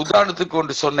உதாரணத்துக்கு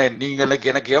ஒன்று சொன்னேன். நீங்க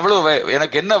எனக்கு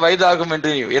என்ன வயதாகும்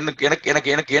என்று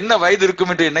எனக்கு என்ன வயது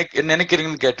இருக்கும் என்று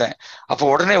நினைக்கிறீங்கன்னு கேட்டேன். அப்ப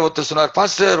உடனே ஒருத்தர் சொன்னார்,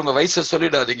 பாஸ்டர் உங்க வயசை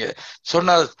சொல்லிடாதீங்க,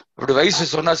 சொன்னா இப்படி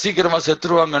வயசு சொன்னா சீக்கிரமா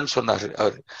செத்துருவாங்கன்னு சொன்னாரு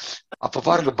அவரு. அப்ப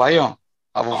பாருங்க பயம்.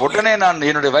 அப்ப உடனே நான்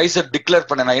என்னுடைய வயசை டிக்ளேர்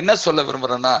பண்ணேன். நான் என்ன சொல்ல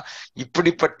விரும்புறேன்னா,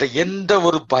 இப்படிப்பட்ட எந்த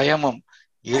ஒரு பயமும்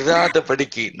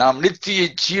இராதபடிக்கு நாம் நித்திய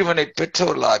ஜீவனை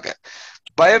பெற்றவர்களாக,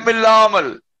 பயமில்லாமல்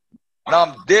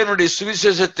நாம் தேவனுடைய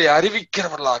சுவிசேஷத்தை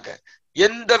அறிவிக்கிறவர்களாக,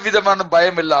 எந்த விதமான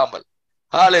பயம் இல்லாமல்,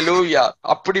 ஹல்லேலூயா,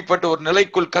 அப்படிப்பட்ட ஒரு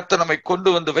நிலைக்குள் கர்த்தர் நம்மை கொண்டு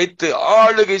வந்து வைத்து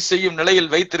ஆளுகை செய்யும்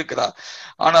நிலையில் வைத்திருக்கிறார்.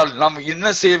 ஆனால் நாம் என்ன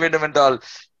செய்ய வேண்டும் என்றால்,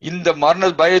 இந்த மரண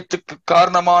பயத்துக்கு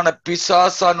காரணமான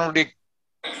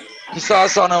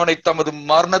பிசாசானவனை தமது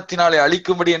மரணத்தினாலே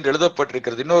அழிக்கும்படி என்று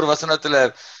எழுதப்பட்டிருக்கிறது. இன்னொரு வசனத்துல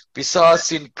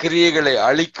பிசாசின் கிரியைகளை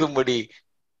அழிக்கும்படி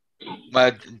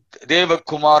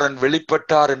தேவகுமாரன்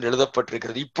வெளிப்பட்டார் என்று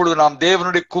எழுதப்பட்டிருக்கிறது. இப்பொழுது நாம்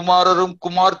தேவனுடைய குமாரரும்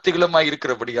குமார்த்திகளுமாய்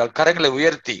இருக்கிறபடியால் கரங்களை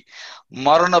உயர்த்தி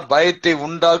மரண பயத்தை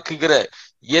உண்டாக்குகிற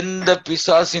எந்த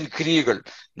பிசாசின் கிரியைகள்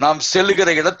நாம் செல்லுகிற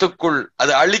இடத்துக்குள்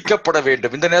அது அழிக்கப்பட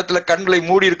வேண்டும். இந்த நேரத்துல கண்களை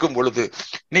மூடி இருக்கும் பொழுது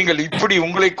நீங்கள் இப்படி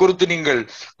உங்களை குறித்து நீங்கள்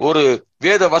ஒரு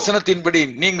வேத வசனத்தின்படி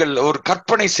நீங்கள் ஒரு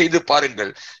கற்பனை செய்து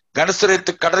பாருங்கள்.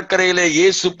 கனசரேத்து கடற்கரையிலே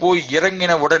இயேசு போய்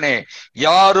இறங்கின உடனே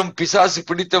யாரும் பிசாசு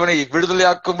பிடித்தவனை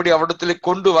விடுதலையாக்கும்படி அவரிடத்திலே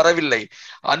கொண்டு வரவில்லை.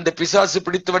 அந்த பிசாசு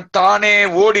பிடித்தவன் தானே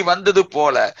ஓடி வந்தது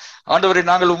போல, ஆண்டவரே,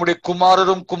 நாங்கள் உம்முடைய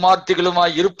குமாரரும்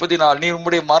குமார்த்திகளுமாய் இருப்பதினால், நீ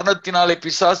உம்முடைய மரணத்தினாலே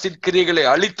பிசாசின் கிரியைகளை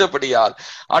அழித்தபடியால்,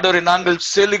 ஆண்டவரே, நாங்கள்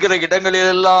செல்லுகிற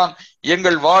இடங்களிலெல்லாம்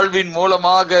எங்கள் வாழ்வின்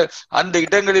மூலமாக அந்த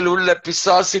இடங்களில் உள்ள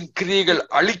பிசாசின் கிரியைகள்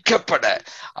அழிக்கப்பட,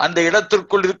 அந்த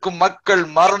இடத்திற்குள் இருக்கும் மக்கள்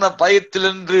மரண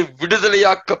பயத்திலிருந்து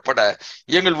விடுதலையாக்கப்பட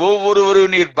எங்கள்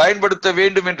ஒவ்வொருவரும் நீர் பயன்படுத்த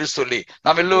வேண்டும் என்று சொல்லி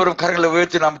நாம் எல்லோரும் கரங்களை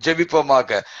உயர்த்தி நாம் ஜெபிப்போமாக.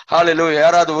 ஹல்லேலூயா.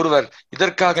 யாராவது ஒருவர்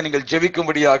இதற்காக நீங்கள்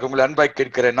ஜெபிக்கும்படியாக உங்களை அன்பாய்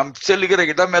கேட்கிறேன். நாம் செல்லுகிற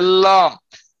இடமெல்லாம்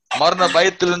மரண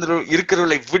பயத்திலிருந்து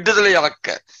இருக்கிறவர்களை விடுதலையாக்க,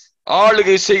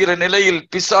 ஆளுகை செய்கிற நிலையில்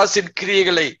பிசாசின்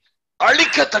கிரியைகளை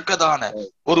அழிக்கத்தக்கதான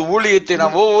ஒரு ஊழியத்தை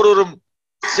நாம் ஒவ்வொருவரும்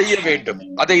செய்ய வேண்டும்.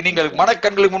 அதை நீங்கள்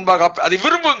மனக்கண்களுக்கு முன்பாக அதை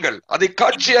விரும்புங்கள், அதை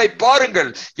காட்சியாய் பாருங்கள்.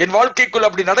 என் வாழ்க்கைக்குள்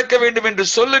அப்படி நடக்க வேண்டும் என்று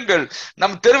சொல்லுங்கள்.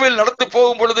 நம் தெருவில் நடந்து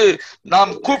போகும் பொழுது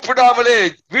நாம் கூப்பிடாமலே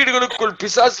வீடுகளுக்குள்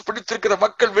பிசாசு பிடித்திருக்கிற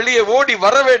மக்கள் வெளியே ஓடி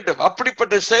வர வேண்டும்.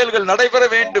 அப்படிப்பட்ட செயல்கள் நடைபெற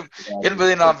வேண்டும்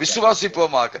என்பதை நாம்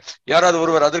விசுவாசிப்போமாக. யாராவது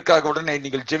ஒருவர் அதற்காக உடனே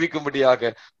நீங்கள்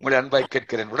ஜெபிக்கும்படியாக உங்களை அன்பாய்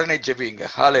கேட்கிறேன். உடனே ஜெபிங்க.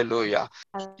 ஹல்லேலூயா.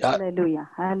 ஹல்லேலூயா.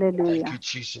 ஹல்லேலூயா.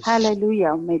 ஹல்லேலூயா.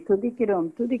 உம்மை துதிக்கிறோம்,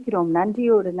 துதிக்கிறோம்.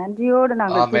 நன்றியோடு நாங்கள்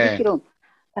துதிக்கிறோம்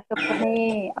தகப்பனே.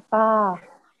 அப்பா,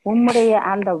 உம்முடைய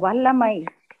அந்த வல்லமை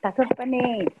தகப்பனே,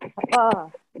 அப்பா,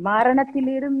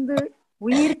 மரணத்திலிருந்து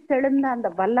உயிர் தெழுந்த அந்த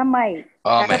வல்லமை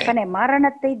தகப்பனே,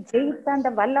 மரணத்தை ஜெயித்த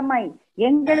அந்த வல்லமை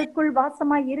எங்களுக்குள்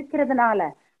வாசமாய் இருக்கிறதுனால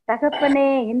தகப்பனே,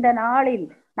 இந்த நாளில்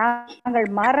நாங்கள்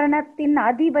மரணத்தின்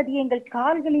அதிபதி எங்கள்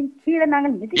கால்களின் கீழே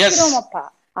நாங்கள் மிதிக்கிறோம் அப்பா.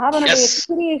 அவனுடைய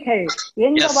கிரியைகள்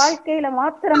எங்க வாழ்க்கையில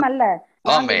மாத்திரமல்ல,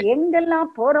 நாங்கள் எங்கெல்லாம்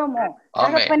போறோமோ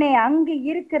தகப்பனே, அங்கு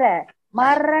இருக்கிற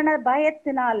மரண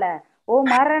பயத்தினால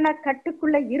மரண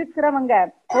கட்டுக்குள்ள இருக்கிறவங்க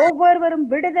ஒவ்வொருவரும்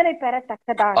விடுதலை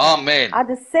பெறத்தக்கதாக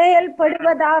அது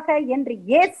செயல்படுவதாக என்று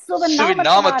இயேசுவின்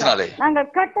நாமத்தினாலே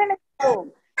நாங்கள் கட்டளையிடுகிறோம்.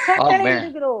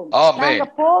 நாங்க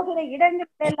போகிற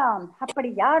இடங்கள் எல்லாம் அப்படி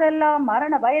யாரெல்லாம்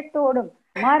மரண பயத்தோடும்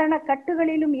மரண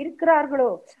கட்டுகளிலும் இருக்கிறார்களோ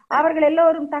அவர்கள்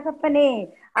எல்லோரும் தகப்பனே,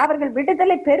 அவர்கள்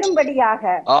விடுதலை பெறும்படியாக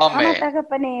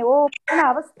தகப்பனே,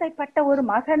 அவஸ்தைப்பட்ட ஒரு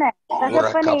மகனை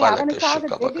தகப்பனே, அவனுக்காக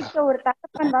ஜெபிக்க ஒரு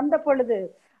தகப்பன் வந்த பொழுது,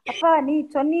 அப்பா நீ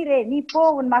சொன்னீரே, நீ போ,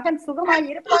 உன் மகன் சுகமாய்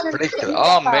இருப்பான்.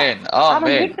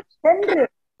 அவன் வீட்டுக்கு சென்று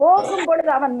போகும்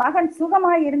பொழுது அவன் மகன்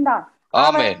சுகமாய் இருந்தான்.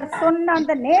 அவன் சொன்ன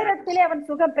அந்த நேரத்திலே அவன்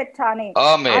சுகம் பெற்றானே.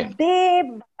 அதே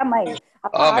வல்லமை,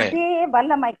 அதே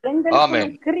வல்லமை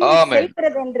எங்களுக்கு கிரியை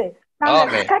செய்கிறது என்று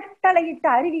நாங்கள் கட்டளையிட்டு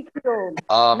அறிவிக்கிறோம்.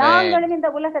 நாங்களும் இந்த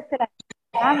உலகத்துல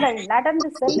நாங்கள் நடந்து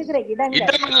செல்லுகிற இடங்கள்,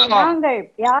 நாங்கள்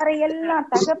யாரையெல்லாம்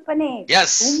தகப்பனே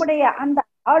உம்முடைய அந்த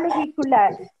ஆளுகைக்குள்ள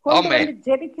கொண்டு வந்து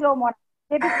ஜெபிக்கிறோமோ,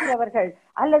 ஜெபிக்கிறவர்கள்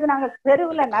அல்லது நாங்கள்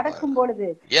தெருவுல நடக்கும் பொழுது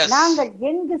நாங்கள்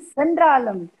எங்கு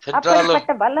சென்றாலும்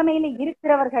அப்படிப்பட்ட வல்லமையில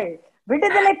இருக்கிறவர்கள்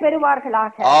விடுதலை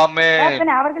பெறுவார்களாக.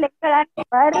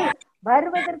 அவர்கள்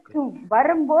வருவதற்கு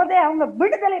வரும்போதே அவங்க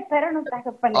விடுதலை பெறணும்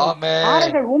தகப்பனே.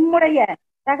 அவர்கள் உம்முடைய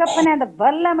தகப்பனே அந்த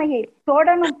வல்லமையை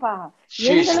தொடணும்பா.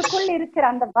 எங்களுக்குள்ள இருக்கிற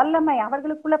அந்த வல்லமை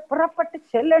அவர்களுக்குள்ள புறப்பட்டு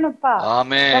செல்லணும்பா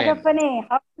தகப்பனே.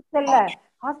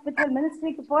 ஹாஸ்பிட்டல்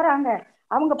மினிஸ்ட்ரிக்கு போறாங்க,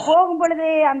 அவங்க போகும்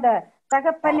பொழுதே அந்த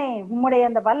தகப்பனே உம்முடைய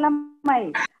அந்த வல்லமை,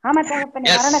 ஆமா தகப்பனே,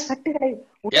 மரண கட்டுகளை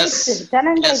உடைத்து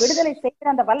ஜனங்களை விடுதலை செய்கிற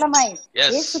அந்த வல்லமை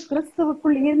இயேசு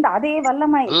கிறிஸ்துவுக்குள் இருந்த அதே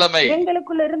வல்லமை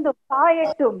எங்களுக்குள்ள இருந்து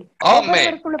பாயட்டும்,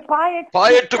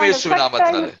 பாயட்டும்.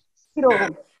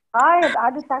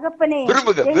 அது தகப்பனே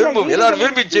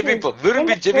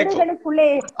வீடுகளுக்குள்ளே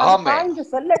பாய்ந்து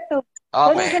சொல்லட்டும்.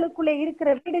 வீடுகளுக்குள்ளே இருக்கிற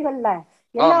வீடுகள்ல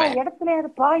எல்லா இடத்துலயும்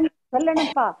அது பாய்ந்து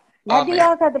செல்லணும்பா.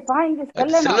 நதியாக அது பாய்ந்து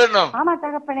செல்லணும். ஆமா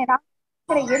தகப்பனே,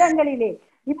 இடங்களிலே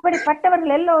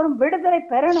இப்படிப்பட்டவர்கள் எல்லோரும் விடுதலை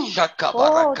பெறணும்.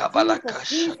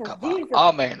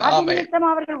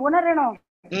 அவர்கள் உணரணும்,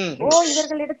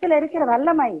 இவர்களிடத்துல இருக்கிற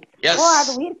வல்லமை,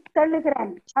 அது உயிர்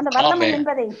தள்ளுகிறான் அந்த வல்லமை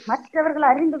என்பதை மற்றவர்கள்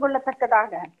அறிந்து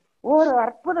கொள்ளத்தக்கதாக ஒரு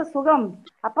அற்புத சுகம்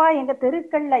அப்பா எங்க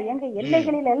தெருக்கள்ல எங்க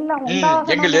எல்லைகளில் எல்லாம்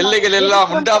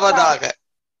உண்டாவதாக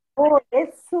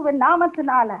இயேசுவின்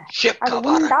நாமத்தினால அது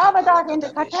உண்டாவதாக என்று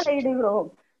கட்டளையிடுகிறோம்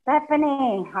தகப்பனே.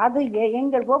 அது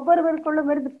எங்கள் ஒவ்வொருவருக்குள்ளும்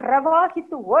இருந்து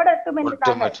பிரவாகித்து ஓடட்டும் என்று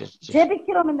நாங்கள்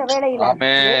ஜெபிக்கிறோம் இந்த வேளையில.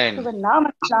 இயேசுவின்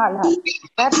நாமத்தினால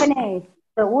தகப்பனே,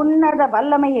 இந்த உன்னத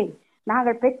வல்லமையை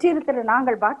நாங்கள் பெற்றிருக்கிற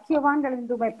நாங்கள் பாக்கியவான்கள்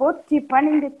என்று போற்றி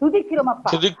பணிந்து துதிக்கிறோம் அப்பா.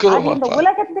 இந்த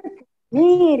உலகத்திற்கு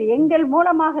நீர் எங்கள்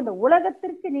மூலமாக இந்த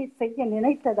உலகத்திற்கு நீர் செய்ய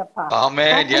நினைத்ததப்பா.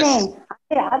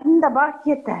 அந்த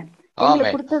பாக்கியத்தை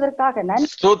எங்களுக்கு கொடுத்ததற்காக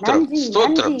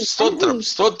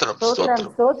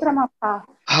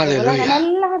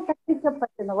உலகமெல்லாம்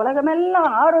தப்பிக்கப்பட்டு இந்த உலகமெல்லாம்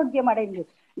ஆரோக்கியம் அடைந்து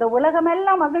இந்த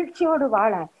உலகமெல்லாம் மகிழ்ச்சியோடு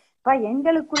வாழ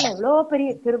எங்களுக்குள்ள எவ்வளவு பெரிய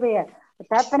கிருபைய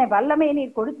தகப்பனே வல்லமையை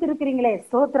நீர் கொடுத்திருக்கிறீங்களே,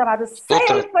 ஸ்தோத்திரம். அது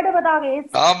செயல்படுவதாக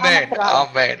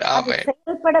அது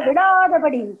செயல்பட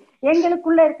விடாதபடி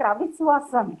எங்களுக்குள்ள இருக்கிற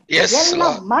அவிசுவாசம்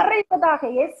எல்லாம்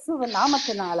மறைப்பதாக இயேசுவின்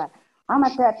நாமத்தினால. ஆமா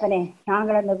தகப்பனே,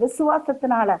 நாங்கள் அந்த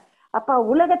விசுவாசத்தினால அப்பா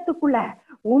உலகத்துக்குள்ள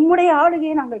உம்முடைய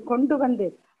ஆளுகையை நாங்கள் கொண்டு வந்து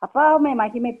அப்பாவுமே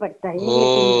மகிமைப்படுத்த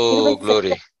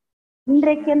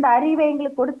இன்றைக்கு இந்த அறிவை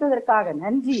எங்களுக்கு கொடுத்ததற்காக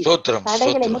நன்றி.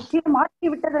 தடைகளை முற்றிலும் மாற்றி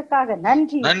விட்டதற்காக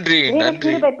நன்றி.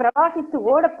 கிருபை பிரவாகித்து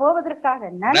ஓட போவதற்காக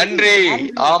நன்றி.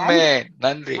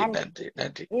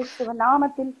 இயேசுவின்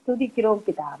நாமத்தில் துதிக்கிறோம்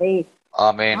பிதாவே.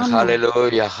 ஆமென்.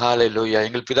 ஹல்லேலூயா, ஹல்லேலூயா.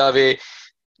 எங்கள் பிதாவே,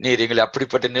 நீர் எங்களை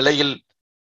அப்படிப்பட்ட நிலையில்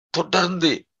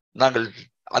தொடர்ந்து நாங்கள்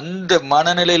அந்த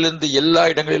மனநிலையிலிருந்து எல்லா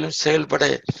இடங்களிலும் செயல்பட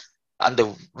அந்த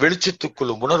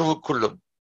வெளிச்சத்துக்குள்ளும் உணர்வுக்குள்ளும்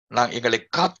எங்களை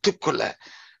காத்துக்கொள்ள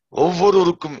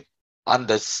ஒவ்வொருவருக்கும்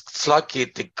அந்த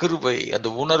ஸ்லாக்கியத்தை, கிருபை, அந்த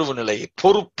உணர்வு நிலையை,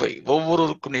 பொறுப்பை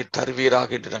ஒவ்வொருவருக்கும் நீர்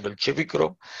தருவீராக என்று நாங்கள்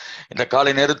ஜெபிக்கிறோம். இந்த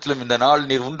காலை நேரத்திலும் இந்த நாள்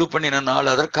நீர் உண்டு பண்ணின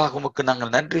நாள், அதற்காக உமக்கு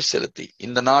நாங்கள் நன்றி செலுத்தி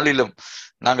இந்த நாளிலும்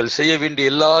நாங்கள் செய்ய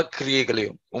வேண்டிய எல்லா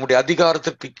கிரியைகளையும் உம்முடைய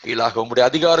அதிகாரத்திற்கு கீழாக, உம்முடைய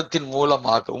அதிகாரத்தின்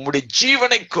மூலமாக, உம்முடைய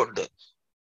ஜீவனை கொண்டு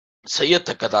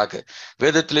செய்யத்தக்கதாக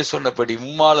வேதத்திலே சொன்னபடி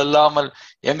உம்மால் அல்லாமல்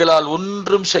எங்களால்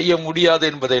ஒன்றும் செய்ய முடியாது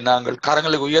என்பதை நாங்கள்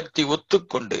கரங்களை உயர்த்தி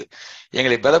ஒத்துக்கொண்டு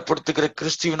எங்களை பலப்படுத்துகிற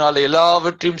கிறிஸ்துவினால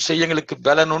எல்லாவற்றையும் செய்ய எங்களுக்கு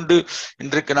பலன் உண்டு.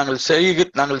 இன்றைக்கு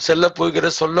நாங்கள் செல்ல போகிற,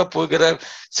 சொல்ல போகிற,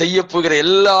 செய்ய போகிற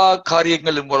எல்லா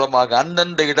காரியங்களின் மூலமாக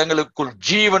அந்தந்த இடங்களுக்குள்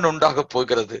ஜீவன் உண்டாக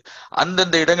போகிறது.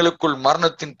 அந்தந்த இடங்களுக்குள்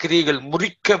மரணத்தின் கிரியைகள்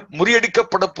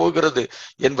முறியடிக்கப்பட போகிறது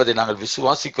என்பதை நாங்கள்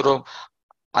விசுவாசிக்கிறோம்.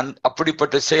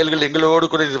 அப்படிப்பட்ட செயல்கள் எங்களோடு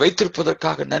கூட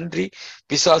வைத்திருப்பதற்காக நன்றி.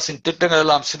 பிசாசின் திட்டங்கள்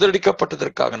எல்லாம்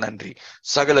சிதறடிக்கப்பட்டதற்காக நன்றி.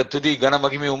 சகல துதி கன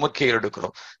மகிமை உமக்கே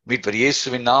எடுக்கிறோம். மீட்பர்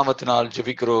இயேசுவின் நாமத்தினால்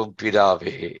ஜெபிக்கிறோம்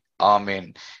பிதாவே, ஆமேன்.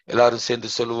 எல்லாரும்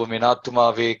சேர்ந்து சொல்லுவோம். என்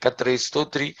ஆத்துமாவே கர்த்தரை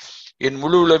ஸ்தோத்திரி, என்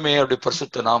முழு உலகமே அவருடைய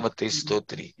பரிசுத்த நாமத்தை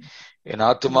ஸ்தோத்திரி. என்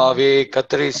ஆத்துமாவே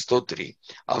கர்த்தரை ஸ்தோத்திரி,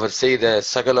 அவர் செய்த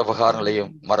சகல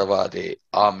உபகாரங்களையும் மறவாதே.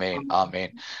 ஆமேன்,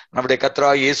 ஆமேன். நம்முடைய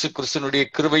கர்த்தராகிய இயேசு கிறிஸ்துவினுடைய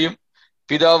கிருபையும்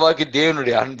பிதாவாகி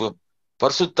தேவனுடைய அன்பும்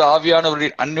பரிசுத்த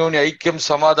ஆவியானவரின் அந்யோன்ய ஐக்கியம்,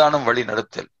 சமாதானம், வழி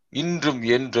நடத்தல் இன்றும்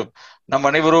என்றும் நம்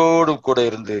அனைவரோடும் கூட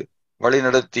இருந்து வழி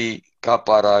நடத்தி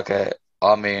காப்பாராக.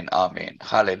 ஆமேன், ஆமேன்.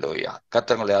 ஹல்லேலூயா.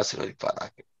 கர்த்தர் உங்களை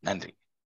ஆசீர்வதிப்பாராக. நன்றி.